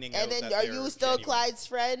of finding out And then that are they're you still genuine? Clyde's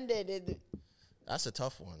friend? And That's a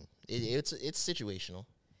tough one. It's situational.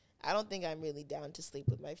 I don't think I'm really down to sleep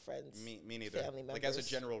with my friends. Me neither. Family Like as a members.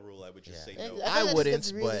 general rule, I would just say Yeah. no. And I feel like wouldn't, It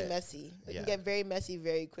gets really but- messy. It yeah. can get very messy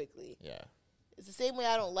very quickly. Yeah. It's the same way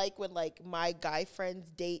I don't like when like my guy friends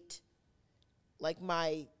date like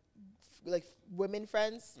my women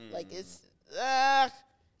friends. Like it's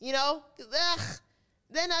you know, 'cause,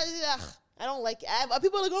 then I don't like it.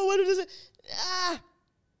 People are like, oh, what is it?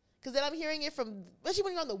 Because then I'm hearing it from, especially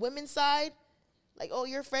when you're on the women's side, like, oh,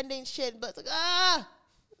 your friend ain't shit, but it's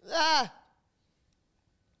like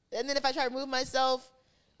And then if I try to remove myself,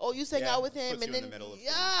 oh, you sang out with him, puts and you in then the middle of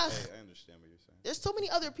things. yeah. Hey, I understand what you're saying. There's so many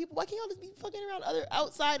other people. Why can't y'all just be fucking around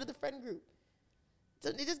outside of the friend group? So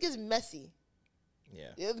it just gets messy. Yeah.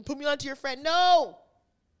 Yeah, put me onto your friend. No.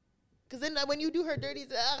 Because then when you do her dirty,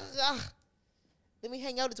 it's, then we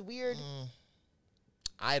hang out. It's weird.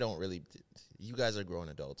 I don't really. You guys are grown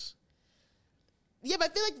adults. Yeah,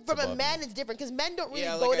 but I feel like from a above man, me. it's different because men don't really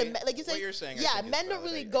Yeah, go like to I- men. Like you what say, you're saying, I yeah, think is men don't valid.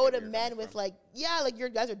 really I go get to where you're men coming with from. like, yeah, like your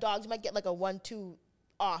guys are dogs. You might get like a 1-2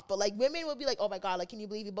 off, but like women will be like, oh my god, like can you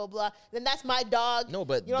believe you, blah blah. Then that's my dog. No,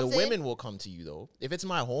 but you know the what I'm saying? women will come to you though. If it's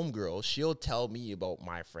my homegirl, she'll tell me about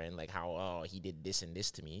my friend, like how he did this and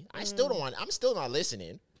this to me. I still don't want. I'm still not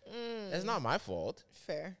listening. That's not my fault.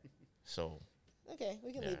 Fair. So Okay,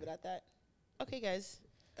 we can Yeah. leave it at that. Okay, guys,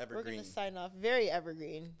 we're Evergreen. gonna sign off. Very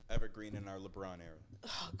evergreen. Evergreen in our LeBron era.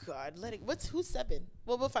 Oh God, who's 7?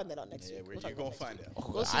 Well, we'll find that out next Yeah, week. where We'll talk you about gonna next find week.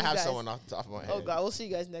 it? We'll see I you have guys. someone off the top of my head. Oh God, we'll see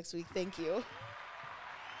you guys next week. Thank you.